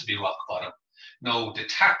vibration has to be rock bottom. Now, the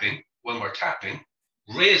tapping, when we're tapping,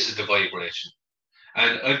 raises the vibration.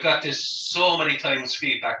 And I've got this so many times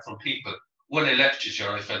feedback from people. When I left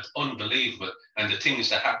Cheshire, I felt unbelievable. And the things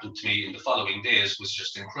that happened to me in the following days was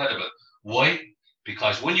just incredible. Why?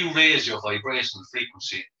 Because when you raise your vibrational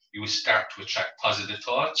frequency, you will start to attract positive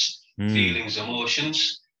thoughts, feelings,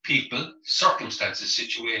 emotions, people, circumstances,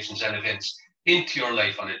 situations, and events into your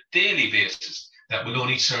life on a daily basis that will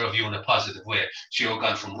only serve you in a positive way. So you've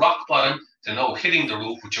gone from rock bottom to now hitting the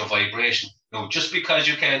roof with your vibration. Now, just because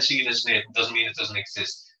you can't see this, Nathan, doesn't mean it doesn't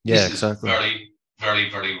exist. Yeah, this is very, very,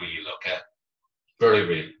 very real, okay? Very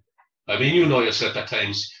real. I mean, you know yourself at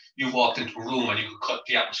times, you walked into a room and you could cut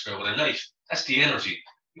the atmosphere with a knife. That's the energy.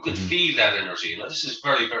 You can feel that energy. Now, this is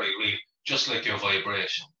very, very real, just like your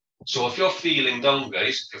vibration. So if you're feeling down,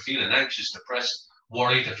 guys, if you're feeling anxious, depressed,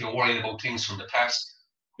 worried, if you're worrying about things from the past,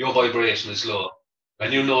 your vibration is low.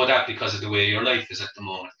 And you know that because of the way your life is at the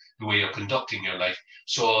moment, the way you're conducting your life.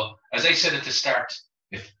 So as I said at the start,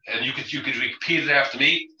 and you could repeat it after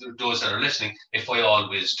me, those that are listening, if I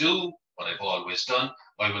always do what I've always done,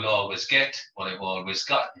 I will always get what I've always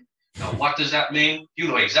gotten. Now, what does that mean? You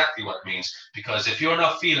know exactly what it means. Because if you're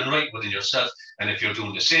not feeling right within yourself, and if you're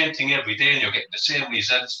doing the same thing every day and you're getting the same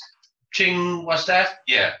results, ching, what's that?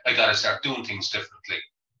 Yeah, I got to start doing things differently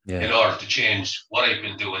in order to change what I've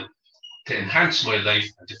been doing, to enhance my life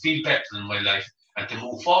and to feel better in my life and to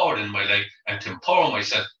move forward in my life and to empower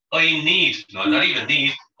myself. I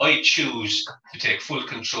choose to take full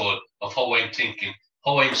control of how I'm thinking,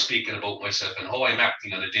 how I'm speaking about myself, and how I'm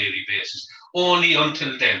acting on a daily basis. Only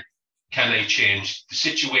until then can I change the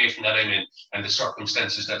situation that I'm in and the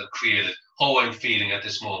circumstances that have created how I'm feeling at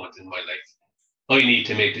this moment in my life. I need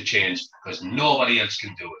to make the change because nobody else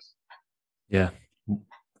can do it. Yeah.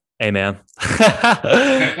 Amen.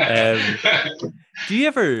 Do you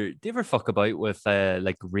ever fuck about with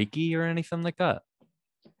like Reiki or anything like that?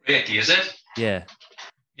 Reiki, is it? Yeah.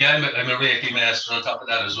 Yeah, I'm a Reiki master on top of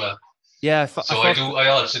that as well. Yeah. I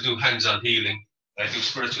also do hands-on healing. I do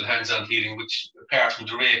spiritual hands-on healing, which apart from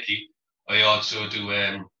the Reiki, I also do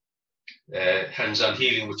hands-on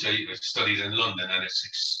healing, which I studied in London, and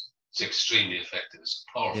it's extremely effective. It's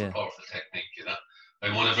a powerful technique, you know.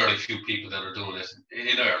 I'm one of very few people that are doing it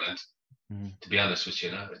in Ireland, to be honest with you.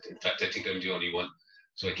 In fact, I think I'm the only one.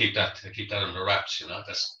 So I keep that under wraps, you know.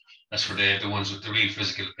 That's for the ones with the real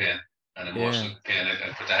physical pain and emotional pain,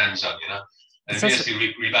 and put the hands on, you know. And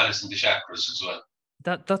basically rebalancing the chakras as well.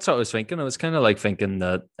 That's what I was thinking. I was kind of like thinking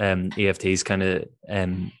that EFT is kind of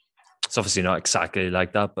it's obviously not exactly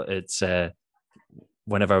like that, but it's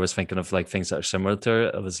whenever I was thinking of like things that are similar to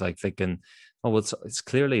it, I was like thinking Oh, well, it's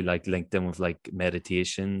clearly like linked in with like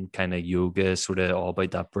meditation, kind of yoga, sort of all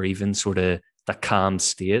about that breathing, sort of that calm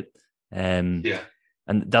state. Yeah.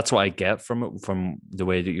 And that's what I get from it, from the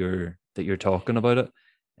way that you're talking about it.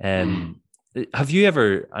 Have you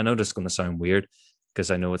ever? I know this is going to sound weird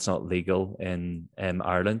because I know it's not legal in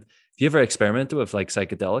Ireland. Have you ever experimented with like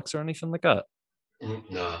psychedelics or anything like that?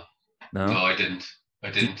 No, No, I didn't.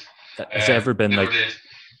 has it ever been Never like? did.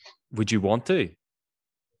 Would you want to?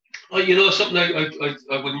 Oh, something I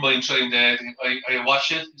wouldn't mind trying. The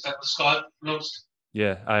ayahuasca, is that what it's called? Pronounced?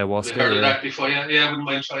 Yeah, Have you ayahuasca. heard of Yeah, that before? Yeah, yeah, I wouldn't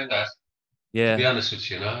mind trying that. To be yeah. honest with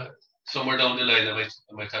you, somewhere down the line, I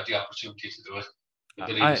might have the opportunity to do it. I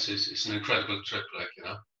believe I it's an incredible trip,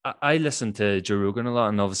 I listen to Joe Rogan a lot,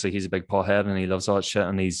 and obviously he's a big pothead and he loves all that shit,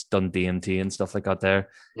 and he's done DMT and stuff like that there.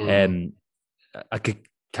 Mm. Um, I could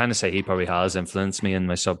kind of say he probably has influenced me in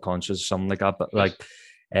my subconscious or something like that. But Yes. like,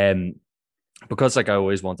 um, because like I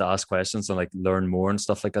always want to ask questions and like learn more and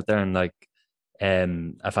stuff like that there, and like,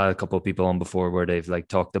 I've had a couple of people on before where they've like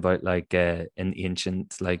talked about like in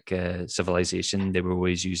ancient like civilization they were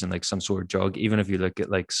always using like some sort of drug. Even if you look at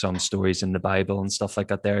like some stories in the Bible and stuff like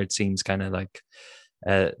that, there it seems kind of like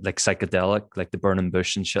psychedelic, like the burning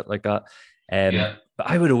bush and shit like that. Yeah. But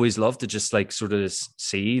I would always love to just like sort of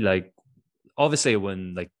see like, obviously I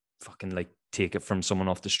wouldn't like fucking like take it from someone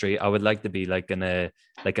off the street. I would like to be like in a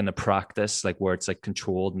practice like where it's like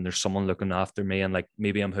controlled and there's someone looking after me, and like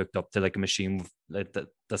maybe I'm hooked up to like a machine with,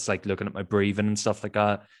 that's like looking at my breathing and stuff like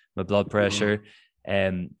that, my blood pressure.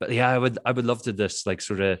 But yeah, I would love to just like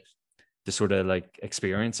sort of like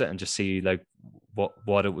experience it and just see like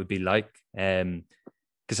what it would be like.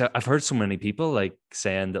 Because I've heard so many people like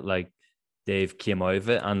saying that like they've came out of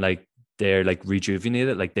it and like they're like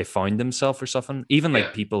rejuvenated, like they found themselves or something. Even like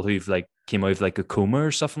Yeah. people who've like came out of like a coma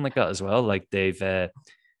or something like that as well. Like they've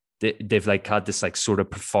like had this like sort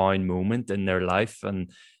of profound moment in their life.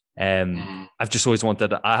 And I've just always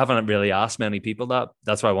wanted, I haven't really asked many people that.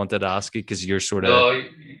 That's why I wanted to ask you, because you're sort of. No,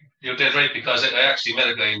 you're dead right, because I actually met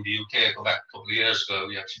a guy in the UK go back a couple of years ago.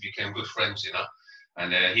 We actually became good friends,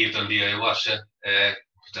 and he had done the ayahuasca,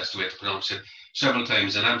 that's the way to pronounce it, several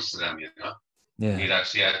times in Amsterdam, Yeah. And he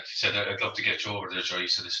said, I'd love to get you over there, Joe. He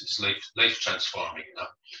said, it's life transforming,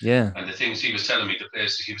 Yeah. And the things he was telling me, the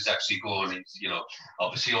places he was actually going,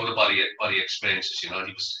 obviously all the body experiences,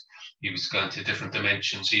 he was going to different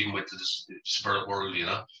dimensions, even with the spirit world,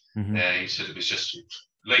 Mm-hmm. He said it was just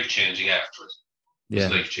life changing after it. It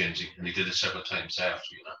was life changing, and he did it several times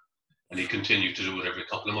after, and he continued to do it every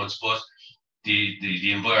couple of months. But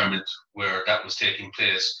the environment where that was taking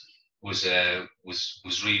place was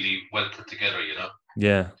really well put together,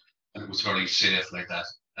 Yeah. and it was very safe like that.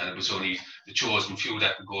 And it was only the chosen few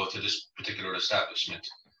that could go to this particular establishment.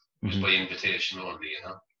 It was by invitation only,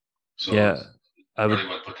 So yeah, very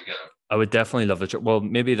well put together. I would definitely love it. Well,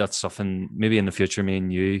 maybe that's something. Maybe in the future, me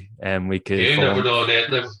and you, we could. You never know,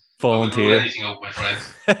 Nate. Volunteer. I wouldn't rule anything out, my friend.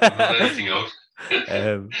 I wouldn't rule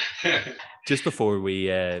anything out. Just before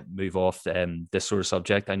we move off this sort of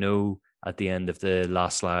subject, I know at the end of the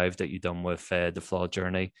last live that you done with the Flawed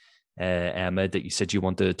Journey, Emma, that you said you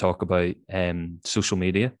wanted to talk about social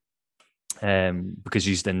media, because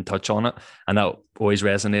you didn't touch on it, and that always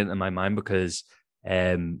resonated in my mind because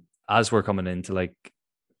as we're coming into like,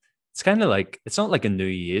 it's kind of like, it's not like a new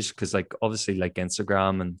age, because like obviously like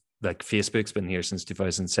Instagram and like Facebook's been here since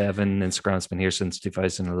 2007, Instagram's been here since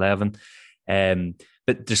 2011,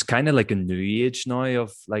 but there's kind of like a new age now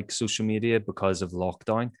of like social media because of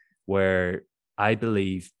lockdown, where I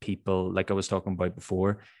believe people, like I was talking about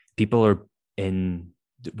before, people are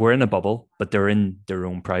we're in a bubble, but they're in their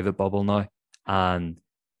own private bubble now, and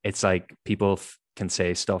it's like people can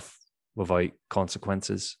say stuff without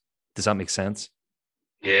consequences. Does that make sense?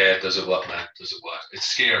 Yeah, does it what, man? Does it what? It's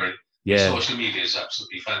scary. Yeah. Social media is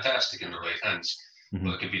absolutely fantastic in the right hands,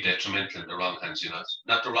 but it can be detrimental in the wrong hands,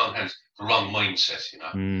 Not the wrong hands, the wrong mindset, You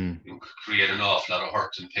can create an awful lot of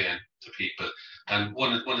hurt and pain to people. And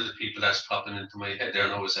one of the people that's popping into my head there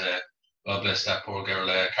now is, God bless that poor girl,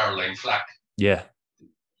 Caroline Flack. Yeah.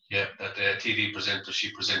 Yeah, that TV presenter,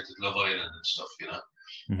 she presented Love Island and stuff,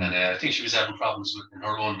 And I think she was having problems in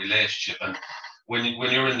her own relationship. And when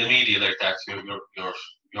you're in the media like that,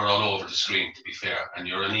 you're all over the screen, to be fair, and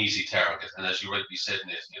you're an easy target. And as you rightly said,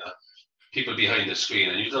 Nathan, people behind the screen,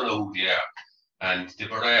 and you don't know who they are. And the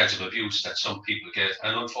barrage of abuse that some people get,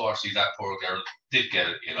 and unfortunately that poor girl did get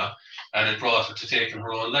it, and it brought her to taking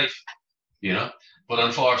her own life, But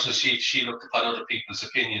unfortunately, she looked upon other people's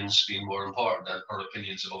opinions being more important than her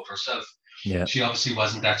opinions about herself. Yeah. She obviously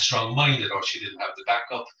wasn't that strong-minded, or she didn't have the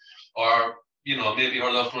backup, or maybe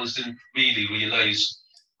her loved ones didn't really realize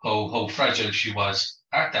how fragile she was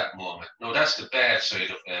at that moment. No, that's the bad side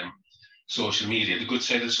of social media. The good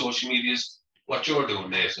side of social media is what you're doing,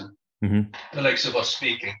 Nathan. Mm-hmm. The likes of us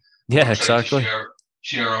speaking. Yeah, exactly. To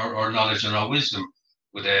share our knowledge and our wisdom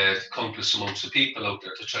with countless amounts of people out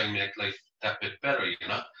there to try and make life that bit better, you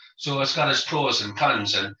know. So it's got its pros and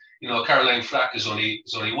cons, and you know, Caroline Flack is only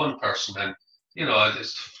one person, and you know,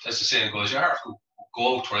 as the saying goes, you have to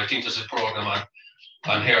go out for. I think there's a program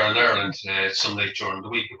on here in Ireland some night during the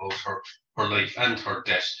week about her life and her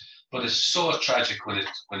death. But it's so tragic when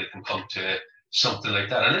it can come to something like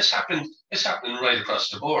that, and it's happening right across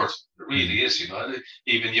the board. It really is, you know.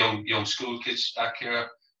 Even young school kids back here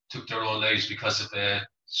took their own lives because of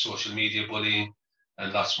social media bullying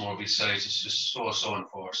and lots more besides. It's just so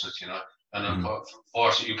unfortunate, you know. And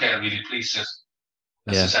unfortunately, you can't really police it.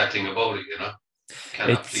 That's the sad thing about it, you know.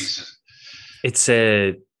 Cannot police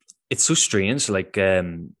it. It's so strange. Like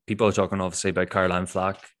people are talking obviously about Caroline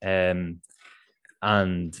Flack, and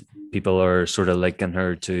people are sort of linking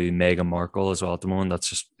her to Meghan Markle as well at the moment. That's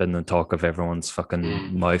just been the talk of everyone's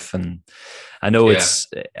fucking mouth. And I know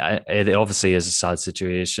it obviously is a sad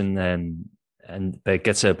situation, but it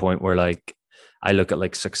gets to a point where like I look at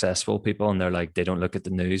like successful people and they're like, they don't look at the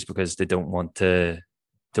news because they don't want to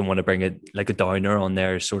bring it like a downer on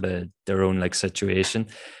their sort of their own like situation.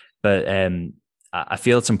 But I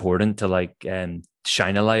feel it's important to like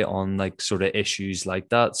shine a light on like sort of issues like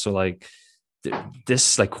that. So like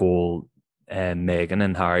this like whole Meghan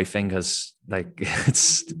and Harry thing has like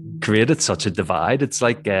it's created such a divide. It's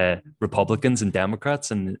like Republicans and Democrats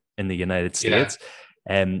in the United States.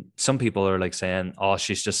 And some people are like saying, oh,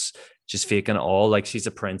 she's just faking it all, like she's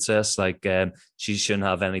a princess, like she shouldn't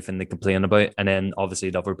have anything to complain about. And then obviously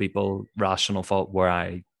the other people, rational thought, where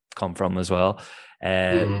I come from as well,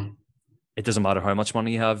 it doesn't matter how much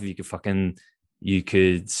money you have, you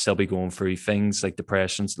could still be going through things like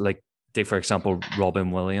depressions. Like take for example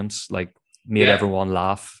Robin Williams, like made everyone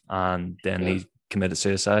laugh and then he committed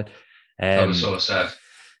suicide. That was so sad,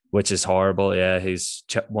 which is horrible. He's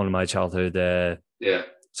one of my childhood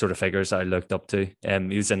sort of figures I looked up to.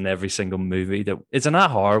 He was in every single movie. Isn't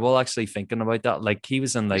that horrible actually thinking about that? Like he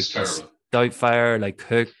was in like Doubtfire, like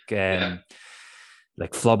Hook,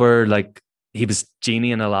 like Flubber, like he was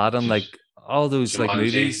Genie in Aladdin, like all those like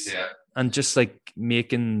movies, and just like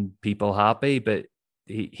making people happy, but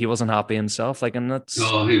he wasn't happy himself. Like, and that's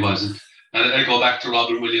no, he wasn't. And I go back to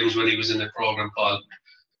Robin Williams when he was in a program called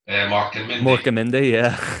Mork and Mindy. Mork and Mindy,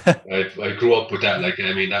 yeah. I grew up with that. Like,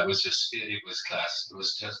 I mean, that was just, it was class. It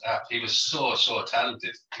was just, he was so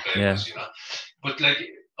talented, the guy was, you know. But like,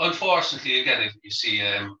 unfortunately, again, you see,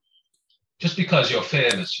 just because you're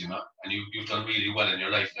famous, you know, and you've done really well in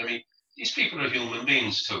your life. I mean, these people are human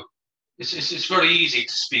beings too. It's very easy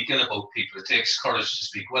to speak ill about people. It takes courage to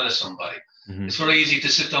speak well of somebody. Mm-hmm. It's very easy to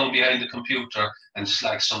sit down behind the computer and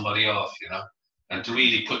slag somebody off, you know, and to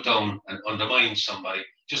really put down and undermine somebody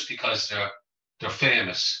just because they're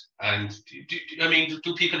famous. And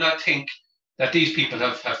do people not think that these people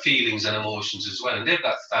have feelings and emotions as well? And they've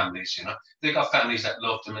got families, you know. They've got families that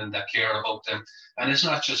love them and that care about them. And it's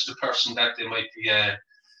not just a person that they might be,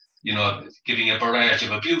 giving a barrage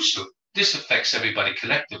of abuse to. This affects everybody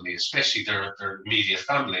collectively, especially their immediate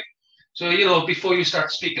family. So, you know, before you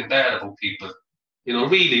start speaking bad about people, you know,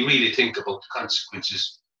 really, really think about the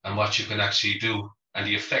consequences and what you can actually do and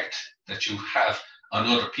the effect that you have on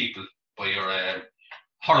other people by your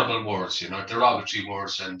horrible words, you know, derogatory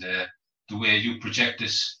words, and the way you project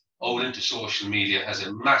this out into social media has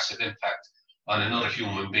a massive impact on another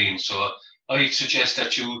human being. So I suggest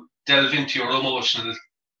that you delve into your own emotional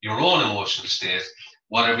state,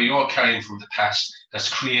 whatever you're carrying from the past that's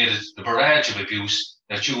created the barrage of abuse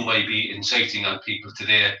that you might be inciting on people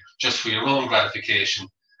today just for your own gratification,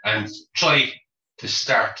 and try to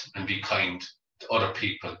start and be kind to other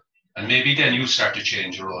people. And maybe then you start to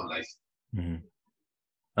change your own life. Mm-hmm.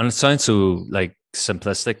 And it sounds so like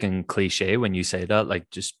simplistic and cliche when you say that, like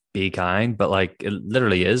just be kind, but like it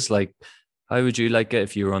literally is. Like, how would you like it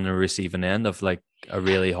if you were on the receiving end of like a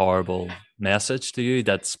really horrible message to you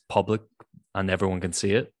that's public and everyone can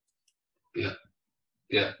see it?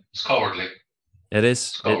 Yeah, it's cowardly. It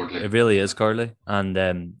is. It really is cowardly. And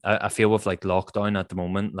I feel with like lockdown at the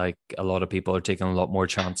moment, like a lot of people are taking a lot more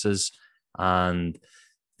chances, and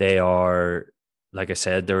they are, like I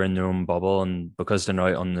said, they're in their own bubble, and because they're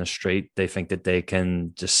not on the street, they think that they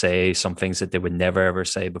can just say some things that they would never ever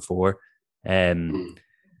say before. And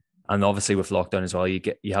obviously with lockdown as well, you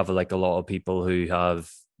have like a lot of people who have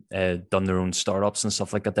done their own startups and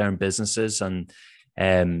stuff like that there in businesses, and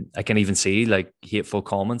I can even see like hateful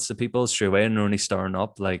comments to people straight away, and they're only starting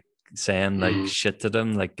up, like saying like shit to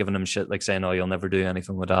them, like giving them shit, like saying, oh, you'll never do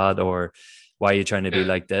anything with that, or why are you trying to be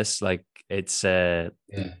like this? Like it's so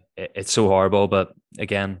horrible. But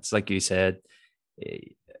again, it's like you said,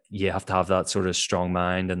 you have to have that sort of strong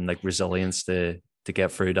mind and like resilience to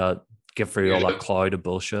get through all that cloud of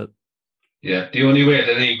bullshit. Yeah, the only way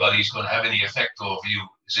that anybody's going to have any effect over you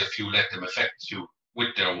is if you let them affect you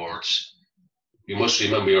with their words. You must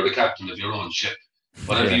remember you're the captain of your own ship.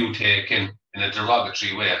 Whatever you take in a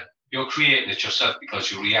derogatory way, you're creating it yourself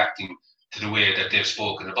because you're reacting to the way that they've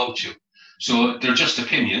spoken about you. So they're just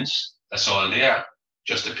opinions. That's all they are.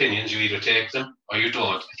 Just opinions. You either take them or you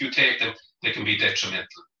don't. If you take them, they can be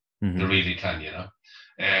detrimental. Mm-hmm. They really can, you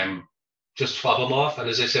know. Just fob them off. And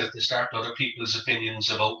as I said at the start, other people's opinions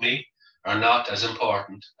about me are not as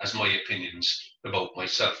important as my opinions about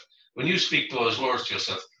myself. When you speak those words to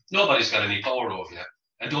yourself, nobody's got any power over you.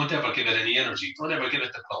 And don't ever give it any energy. Don't ever give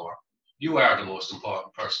it the power. You are the most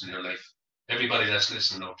important person in your life. Everybody that's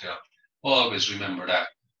listening out there, always remember that.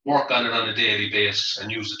 Work on it on a daily basis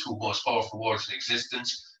and use the two most powerful words in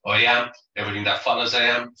existence. I am, everything that follows I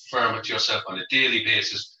am. Affirm it to yourself on a daily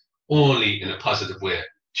basis, only in a positive way.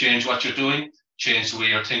 Change what you're doing, change the way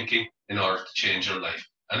you're thinking in order to change your life.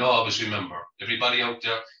 And always remember, everybody out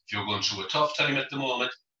there, if you're going through a tough time at the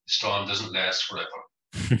moment, the storm doesn't last forever.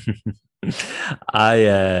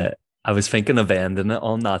 I was thinking of ending it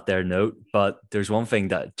on that there note, but there's one thing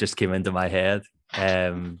that just came into my head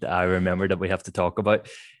that I remember that we have to talk about.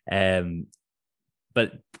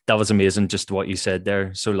 But that was amazing, just what you said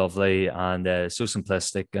there. So lovely and so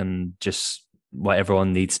simplistic and just what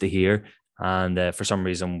everyone needs to hear. And for some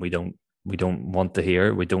reason we don't want to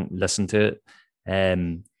hear, we don't listen to it.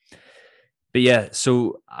 But yeah,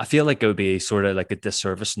 so I feel like it would be sort of like a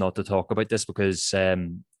disservice not to talk about this because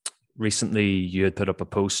recently you had put up a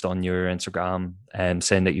post on your Instagram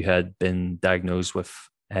saying that you had been diagnosed with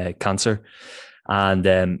cancer. And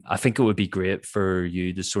I think it would be great for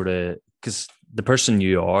you to sort of, because the person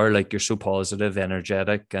you are, like you're so positive,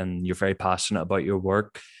 energetic, and you're very passionate about your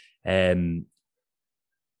work. And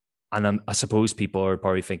I suppose people are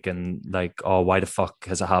probably thinking like, oh, why the fuck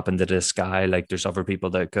has it happened to this guy? Like there's other people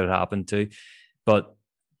that it could have happened to. But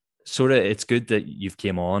sort of, it's good that you've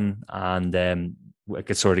came on and I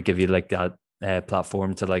could sort of give you like that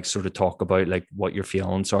platform to like sort of talk about like what your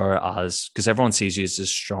feelings are because everyone sees you as a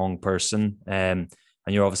strong person and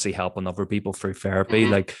you're obviously helping other people through therapy.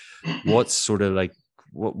 Mm-hmm. Like what's sort of like,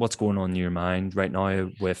 what's going on in your mind right now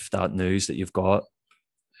with that news that you've got?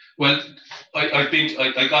 Well, I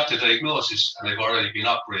got the diagnosis and I've already been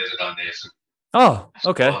operated on this. Oh,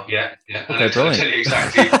 okay. Yeah. Okay, and I'll tell you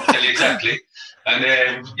exactly.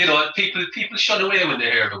 And you know, people shun away when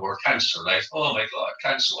they hear the word cancer, right? Oh my God,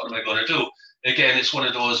 cancer! What am I going to do? Again, it's one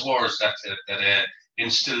of those words that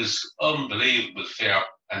instills unbelievable fear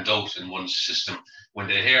and doubt in one's system when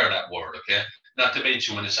they hear that word. Okay, not to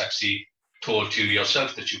mention when it's actually told to you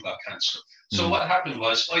yourself that you've got cancer. So what happened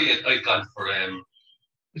was I'd gone for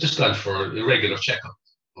just gone for a regular checkup.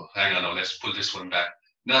 Oh, hang on, now let's pull this one back.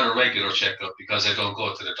 Not a regular checkup because I don't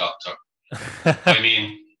go to the doctor. I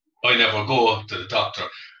mean, I never go to the doctor.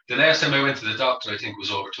 The last time I went to the doctor, I think,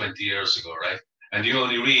 was over 20 years ago, right? And the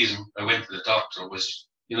only reason I went to the doctor was,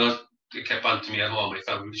 you know, they kept on to me at home. I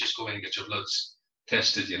thought, we just go in and get your bloods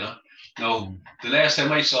tested, you know. Now, the last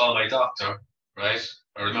time I saw my doctor, right,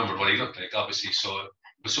 I remembered what he looked like, obviously. So it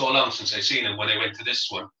was so long since I seen him. When I went to this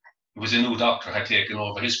one, it was a new doctor had taken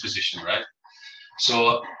over his position, right?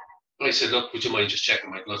 So I said, look, would you mind just checking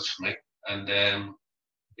my bloods for me? And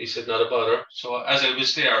he said, not a bother. So as I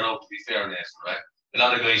was there, now to be fair, Nathan, right, a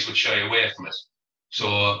lot of guys would shy away from it.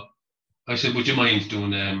 So I said, would you mind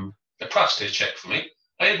doing a prostate check for me?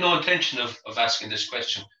 I had no intention of asking this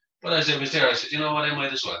question, but as I was there, I said, you know what, I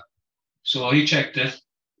might as well. So he checked it.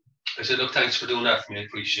 I said, look, thanks for doing that for me. I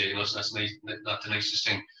appreciate it. You know, that's nice, not the nicest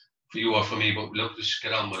thing for you or for me, but look, let's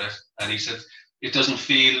get on with it. And he said, it doesn't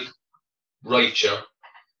feel right, Joe.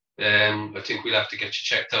 I think we'll have to get you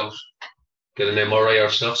checked out, get an MRI or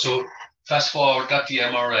stuff. So fast forward, got the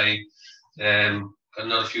MRI, got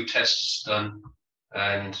another few tests done,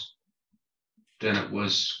 and then it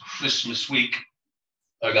was Christmas week.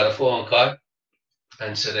 I got a phone call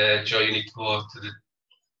and said, Joe, you need to go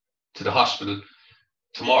to the hospital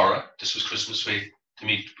tomorrow. This was Christmas week, to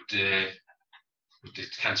meet with the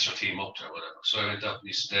cancer team up there or whatever. So I went up and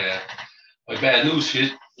he said, I have bad news for you,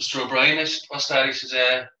 Mr. O'Brien. I said, what's that? He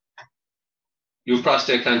says, you have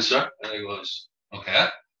prostate cancer. And I goes, okay.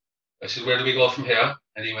 I said, where do we go from here?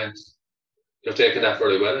 And he went, you're taking that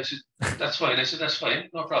very well. I said, that's fine. I said, that's fine.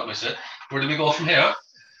 No problem. I said, where do we go from here?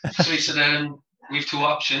 So he said, we have two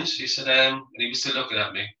options. He said, and he was still looking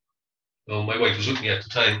at me. So my wife was with me at the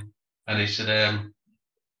time. And he said,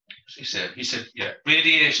 He said, yeah,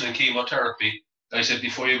 radiation and chemotherapy. I said,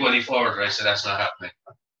 before you go any further, I said, that's not happening.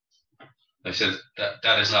 I said,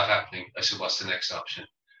 that is not happening. I said, what's the next option?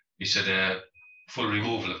 He said, full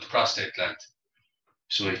removal of the prostate gland.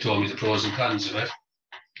 So he told me the pros and cons of it.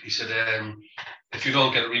 He said, if you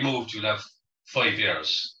don't get it removed, you'll have 5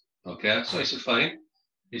 years. Okay, so I said, fine.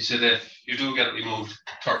 He said, if you do get it removed,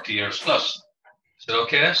 30 years plus. I said,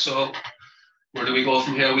 okay, so where do we go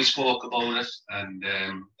from here? We spoke about it, and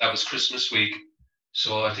that was Christmas week.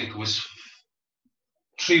 So I think it was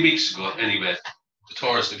 3 weeks ago, anyway, the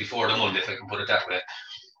Thursday before the Monday, if I can put it that way,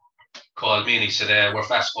 called me and he said, we're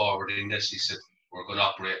fast forwarding this. He said, we're going to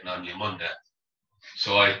operate on you Monday.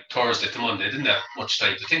 So Thursday to Monday, didn't have much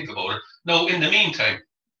time to think about it. No, in the meantime,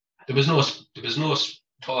 there was no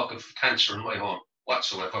talk of cancer in my home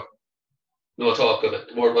whatsoever. No talk of it.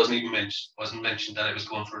 The word wasn't even mentioned that I was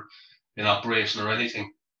going for an operation or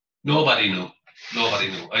anything. Nobody knew.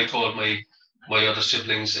 I told my other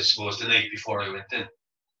siblings, I suppose, the night before I went in,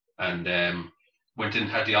 and went in,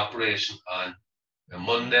 had the operation on a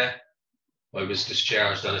Monday. I was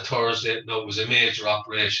discharged on a Thursday. No, it was a major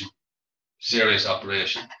operation, serious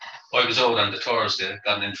operation. I was out on the Thursday,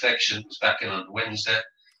 got an infection, was back in on the Wednesday.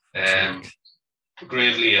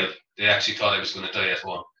 Gravely ill. They actually thought I was going to die at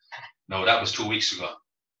home. No, that was 2 weeks ago.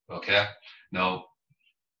 Okay. Now,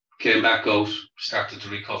 came back out, started the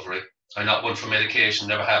recovery. I'm not one for medication,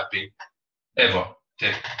 never have been, ever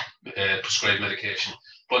take prescribed medication.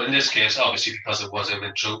 But in this case, obviously, because it was I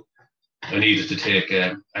went through, I needed to take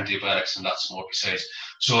antibiotics and lots more besides.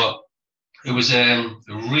 So it was a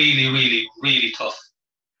really, really, really tough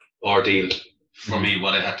ordeal for me,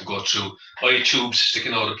 what I had to go through. I had tubes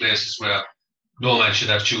sticking out of places where no man should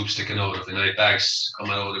have tubes sticking out of, and I had bags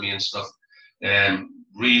coming out of me and stuff.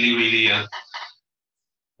 Really, really.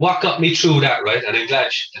 What got me through that, right? And I'm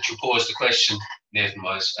glad that you posed the question, Nathan,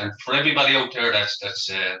 was, and for everybody out there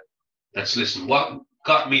that's listening, what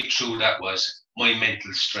got me through that was my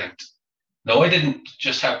mental strength. Now, I didn't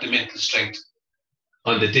just have the mental strength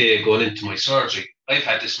on the day going into my surgery. I've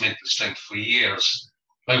had this mental strength for years.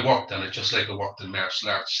 I worked on it just like I worked in martial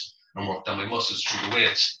arts and worked on my muscles through the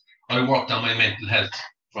weights. I worked on my mental health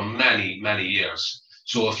for many, many years.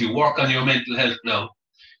 So if you work on your mental health now,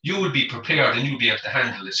 you will be prepared and you'll be able to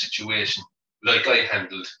handle a situation like I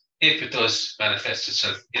handled. If it does manifest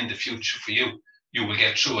itself in the future for you, you will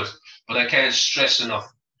get through it. But I can't stress enough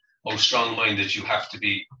how strong-minded you have to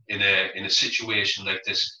be in a situation like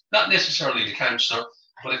this. Not necessarily the cancer,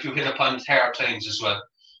 but if you hit upon hard times as well,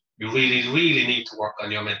 you really, really need to work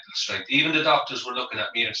on your mental strength. Even the doctors were looking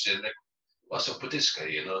at me and saying, like, what's up with this guy,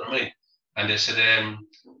 you know what I mean? And they said,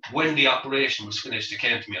 when the operation was finished, they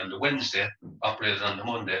came to me on the Wednesday, operated on the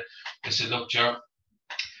Monday. They said, look, Ger,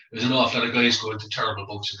 there's an awful lot of guys go into terrible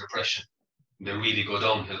bouts of depression. They really go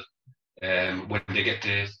downhill when they get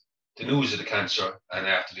the news of the cancer and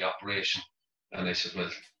after the operation. And I said, well,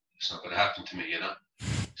 it's not going to happen to me, you know.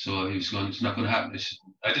 So he was going, it's not going to happen.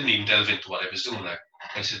 I didn't even delve into what I was doing.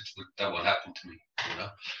 I said, well, that won't happen to me, you know.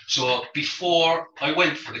 So before I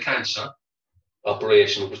went for the cancer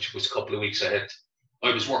operation, which was a couple of weeks ahead,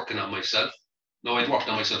 I was working on myself. No, I'd worked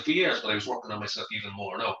on myself for years, but I was working on myself even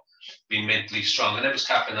more now, being mentally strong. And I was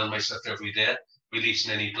tapping on myself every day,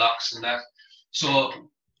 releasing any blocks and that. So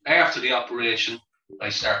after the operation, I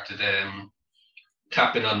started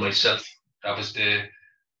tapping on myself. That was the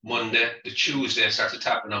Monday. The Tuesday, I started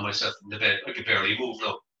tapping on myself in the bed. I could barely move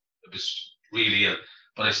now. It was really ill.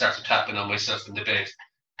 But I started tapping on myself in the bed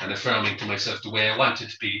and affirming to myself the way I wanted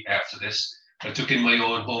to be after this. I took in my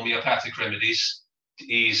own homeopathic remedies to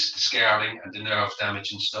ease the scarring and the nerve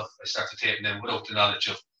damage and stuff. I started taking them without the knowledge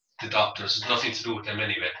of the doctors. It's nothing to do with them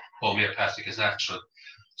anyway. Homeopathic is natural.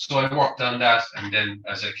 So I worked on that, and then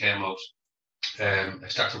as I came out, I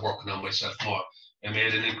started working on myself more. I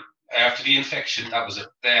made after the infection, that was a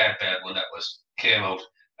bad one that came out.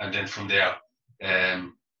 And then from there, I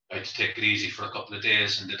had to take it easy for a couple of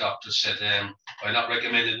days. And the doctor said, I'm not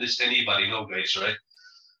recommending this to anybody, no guys, right?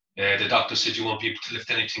 The doctor said you won't be able to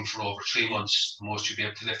lift anything for over 3 months. The most you'll be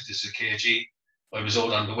able to lift is a kg. I was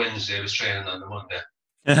out on the Wednesday, I was training on the Monday.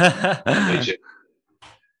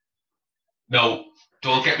 No,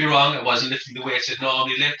 don't get me wrong, I wasn't lifting the weights I'd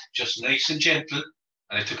normally lift, just nice and gentle.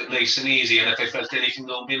 And I took it nice and easy. And if I felt anything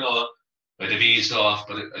down below, I'd have eased off,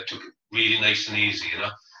 but I took it really nice and easy, you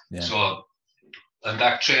know? Yeah. So I'm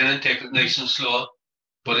back training, take it nice and slow,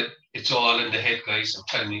 but it's all in the head, guys. I'm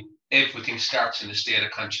telling you, everything starts in a state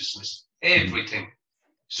of consciousness. Everything.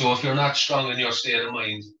 So if you're not strong in your state of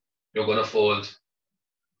mind, you're going to fold.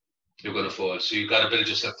 You're going to fold. So you've got to build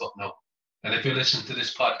yourself up now. And if you listen to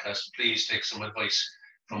this podcast, please take some advice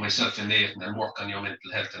from myself and Nathan and work on your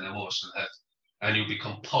mental health and emotional health. And you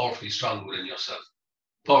become powerfully strong within yourself.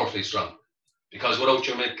 Powerfully strong. Because without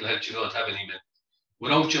your mental health, you don't have any mental.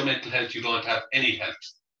 Without your mental health, you don't have any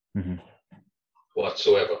health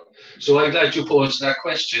whatsoever. So I'm glad you posed that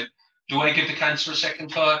question. Do I give the cancer a second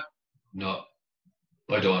thought? No,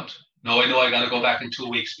 I don't. No, I know I got to go back in 2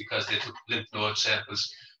 weeks because they took lymph node samples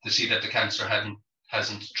to see that the cancer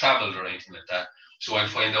hasn't travelled or anything like that. So I'll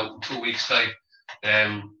find out in 2 weeks' time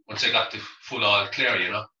once I got the full all clear,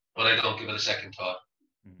 you know. But I don't give it a second thought,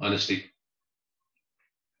 honestly.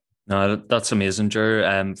 No, that's amazing, Drew.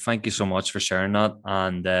 Thank you so much for sharing that.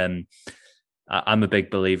 And I'm a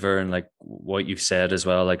big believer in like what you've said as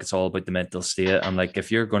well. Like it's all about the mental state. And like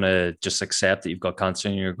if you're gonna just accept that you've got cancer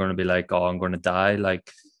and you're gonna be like, oh, I'm gonna die,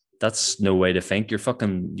 like that's no way to think.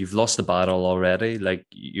 You've lost the battle already. Like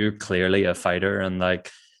you're clearly a fighter, and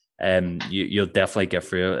like you'll definitely get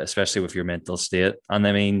through it, especially with your mental state. And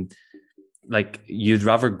I mean, like you'd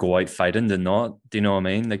rather go out fighting than not. Do you know what I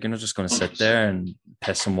mean? Like you're not just gonna sit there and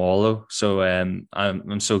piss and wallow. So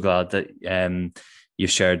I'm so glad that you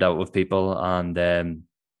shared that with people, and I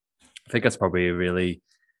think that's probably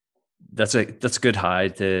that's a good high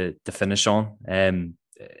to finish on.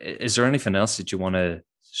 Is there anything else that you want to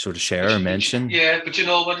sort of share or mention? Yeah, but you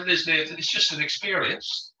know what it is, Nathan? It's just an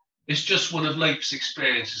experience. It's just one of life's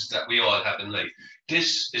experiences that we all have in life.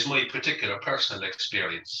 This is my particular personal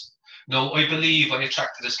experience. Now, I believe I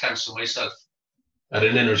attracted this cancer myself at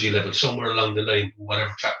an energy level somewhere along the line,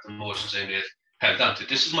 whatever trapped emotions I may have held on to.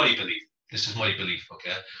 This is my belief. This is my belief,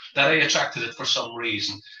 okay? That I attracted it for some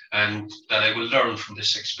reason and that I will learn from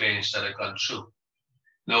this experience that I've gone through.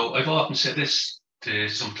 Now, I've often said this to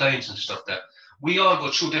some clients and stuff, that we all go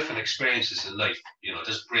through different experiences in life. You know,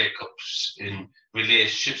 there's breakups in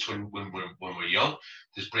relationships when we're young.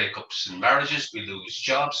 There's breakups in marriages. We lose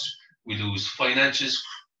jobs. We lose finances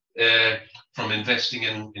from investing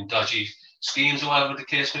in dodgy schemes or whatever the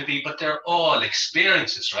case may be. But they're all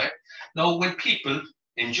experiences, right? Now, when people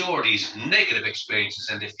endure these negative experiences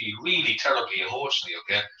and they feel really terribly emotionally,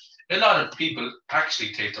 okay, a lot of people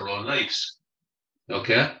actually take their own lives,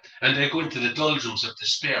 okay, and they go into the doldrums of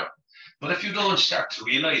despair. But if you don't start to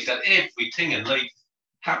realize that everything in life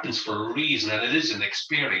happens for a reason and it is an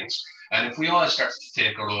experience, and if we all start to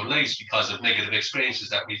take our own lives because of negative experiences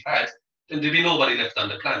that we've had, then there'll be nobody left on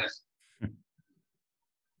the planet.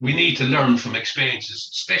 We need to learn from experiences,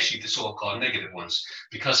 especially the so-called negative ones,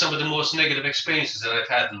 because some of the most negative experiences that I've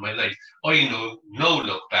had in my life, I now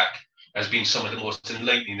look back as being some of the most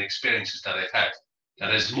enlightening experiences that I've had,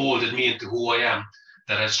 that has molded me into who I am,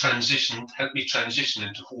 that has helped me transition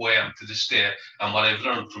into who I am to this day. And what I've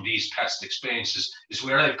learned from these past experiences is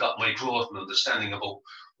where I've got my growth and understanding about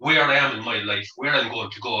where I am in my life, where I'm going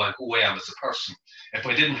to go, and who I am as a person. If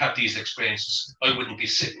I didn't have these experiences, I wouldn't be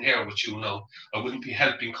sitting here with you now. I wouldn't be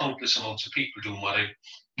helping countless amounts of people doing what I'm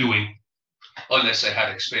doing unless I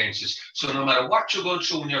had experiences. So no matter what you're going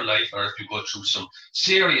through in your life, or if you go through some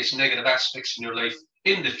serious negative aspects in your life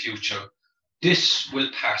in the future, this will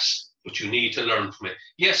pass, but you need to learn from it.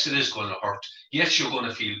 Yes, it is going to hurt. Yes, you're going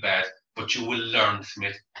to feel bad, but you will learn from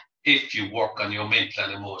it if you work on your mental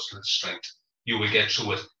and emotional strength. You will get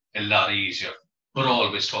through it a lot easier, but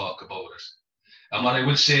always talk about it. And what I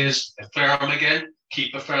will say is, affirm again,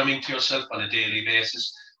 keep affirming to yourself on a daily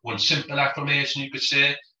basis. One simple affirmation you could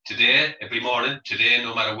say today, every morning, today,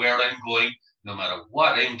 no matter where I'm going, no matter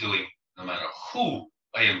what I'm doing, no matter who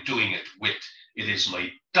I am doing it with, it is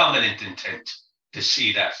my dominant intent to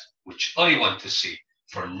see that which I want to see,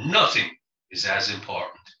 for nothing is as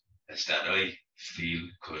important as that I feel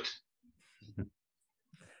good.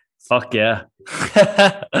 Fuck yeah.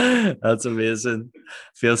 That's amazing.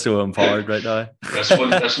 Feel so empowered right now. That's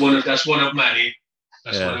one of many.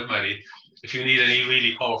 One of many. If you need any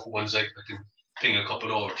really powerful ones, I can ping a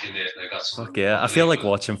couple over to you, Nate. I got some. Fuck yeah. I feel like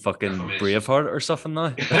watching fucking Braveheart or something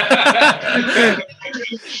now.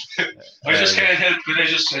 I just can't help it. I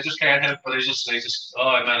just can't help it.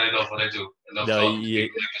 Oh man, I love what I do. I love talking to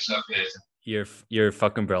people like yourself, Nathan. You're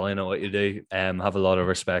fucking brilliant at what you do. Have a lot of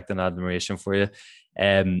respect and admiration for you.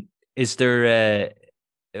 Is there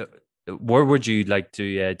where would you like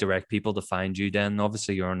to direct people to find you then?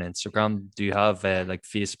 Obviously you're on Instagram. Do you have like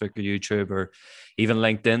Facebook or YouTube or even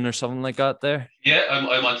LinkedIn or something like that there? Yeah,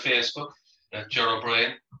 I'm on Facebook at Ger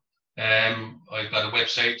O'Brien. I've got a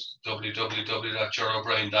website,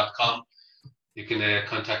 www.gerobrien.com. You can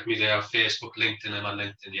contact me there, Facebook, LinkedIn. I'm on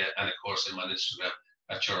LinkedIn, yeah, and of course I'm on Instagram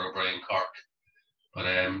at Ger O'Brien Cork. But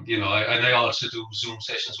you know, I also do Zoom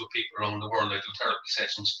sessions with people around the world. I do therapy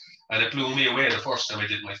sessions, and it blew me away the first time I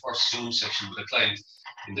did my first Zoom session with a client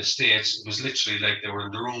in the States. It was literally like they were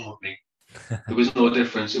in the room with me, There was no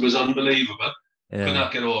difference. It was unbelievable. Yeah. Could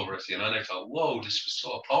not get over it, and I thought, whoa, this was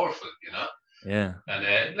so powerful, Yeah.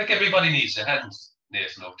 And like everybody needs a hand,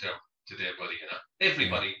 Nathan, out there today, buddy,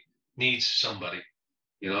 Everybody needs somebody,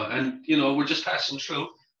 and, we're just passing through.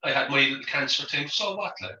 I had my little cancer thing. So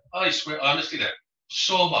what, like? I swear, honestly, like,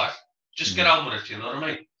 so what? Just get on with it, you know what I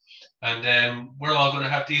mean? And we're all going to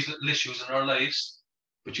have these little issues in our lives,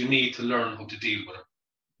 but you need to learn how to deal with them.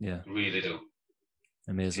 Yeah. You really do.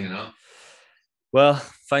 Amazing. Well,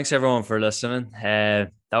 thanks everyone for listening.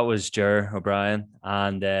 That was Ger O'Brien,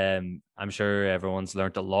 and I'm sure everyone's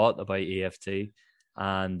learned a lot about EFT.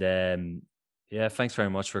 And thanks very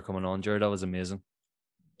much for coming on, Ger. That was amazing.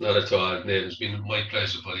 Not at all, Nate. It's been my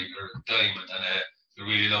pleasure, buddy. You're a diamond, and I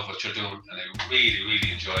really love what you're doing, and I really,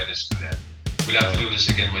 really enjoy this today. We'll have to do this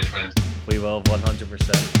again, my friend. We will, 100%.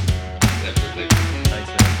 Definitely. Thanks,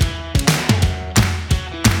 man.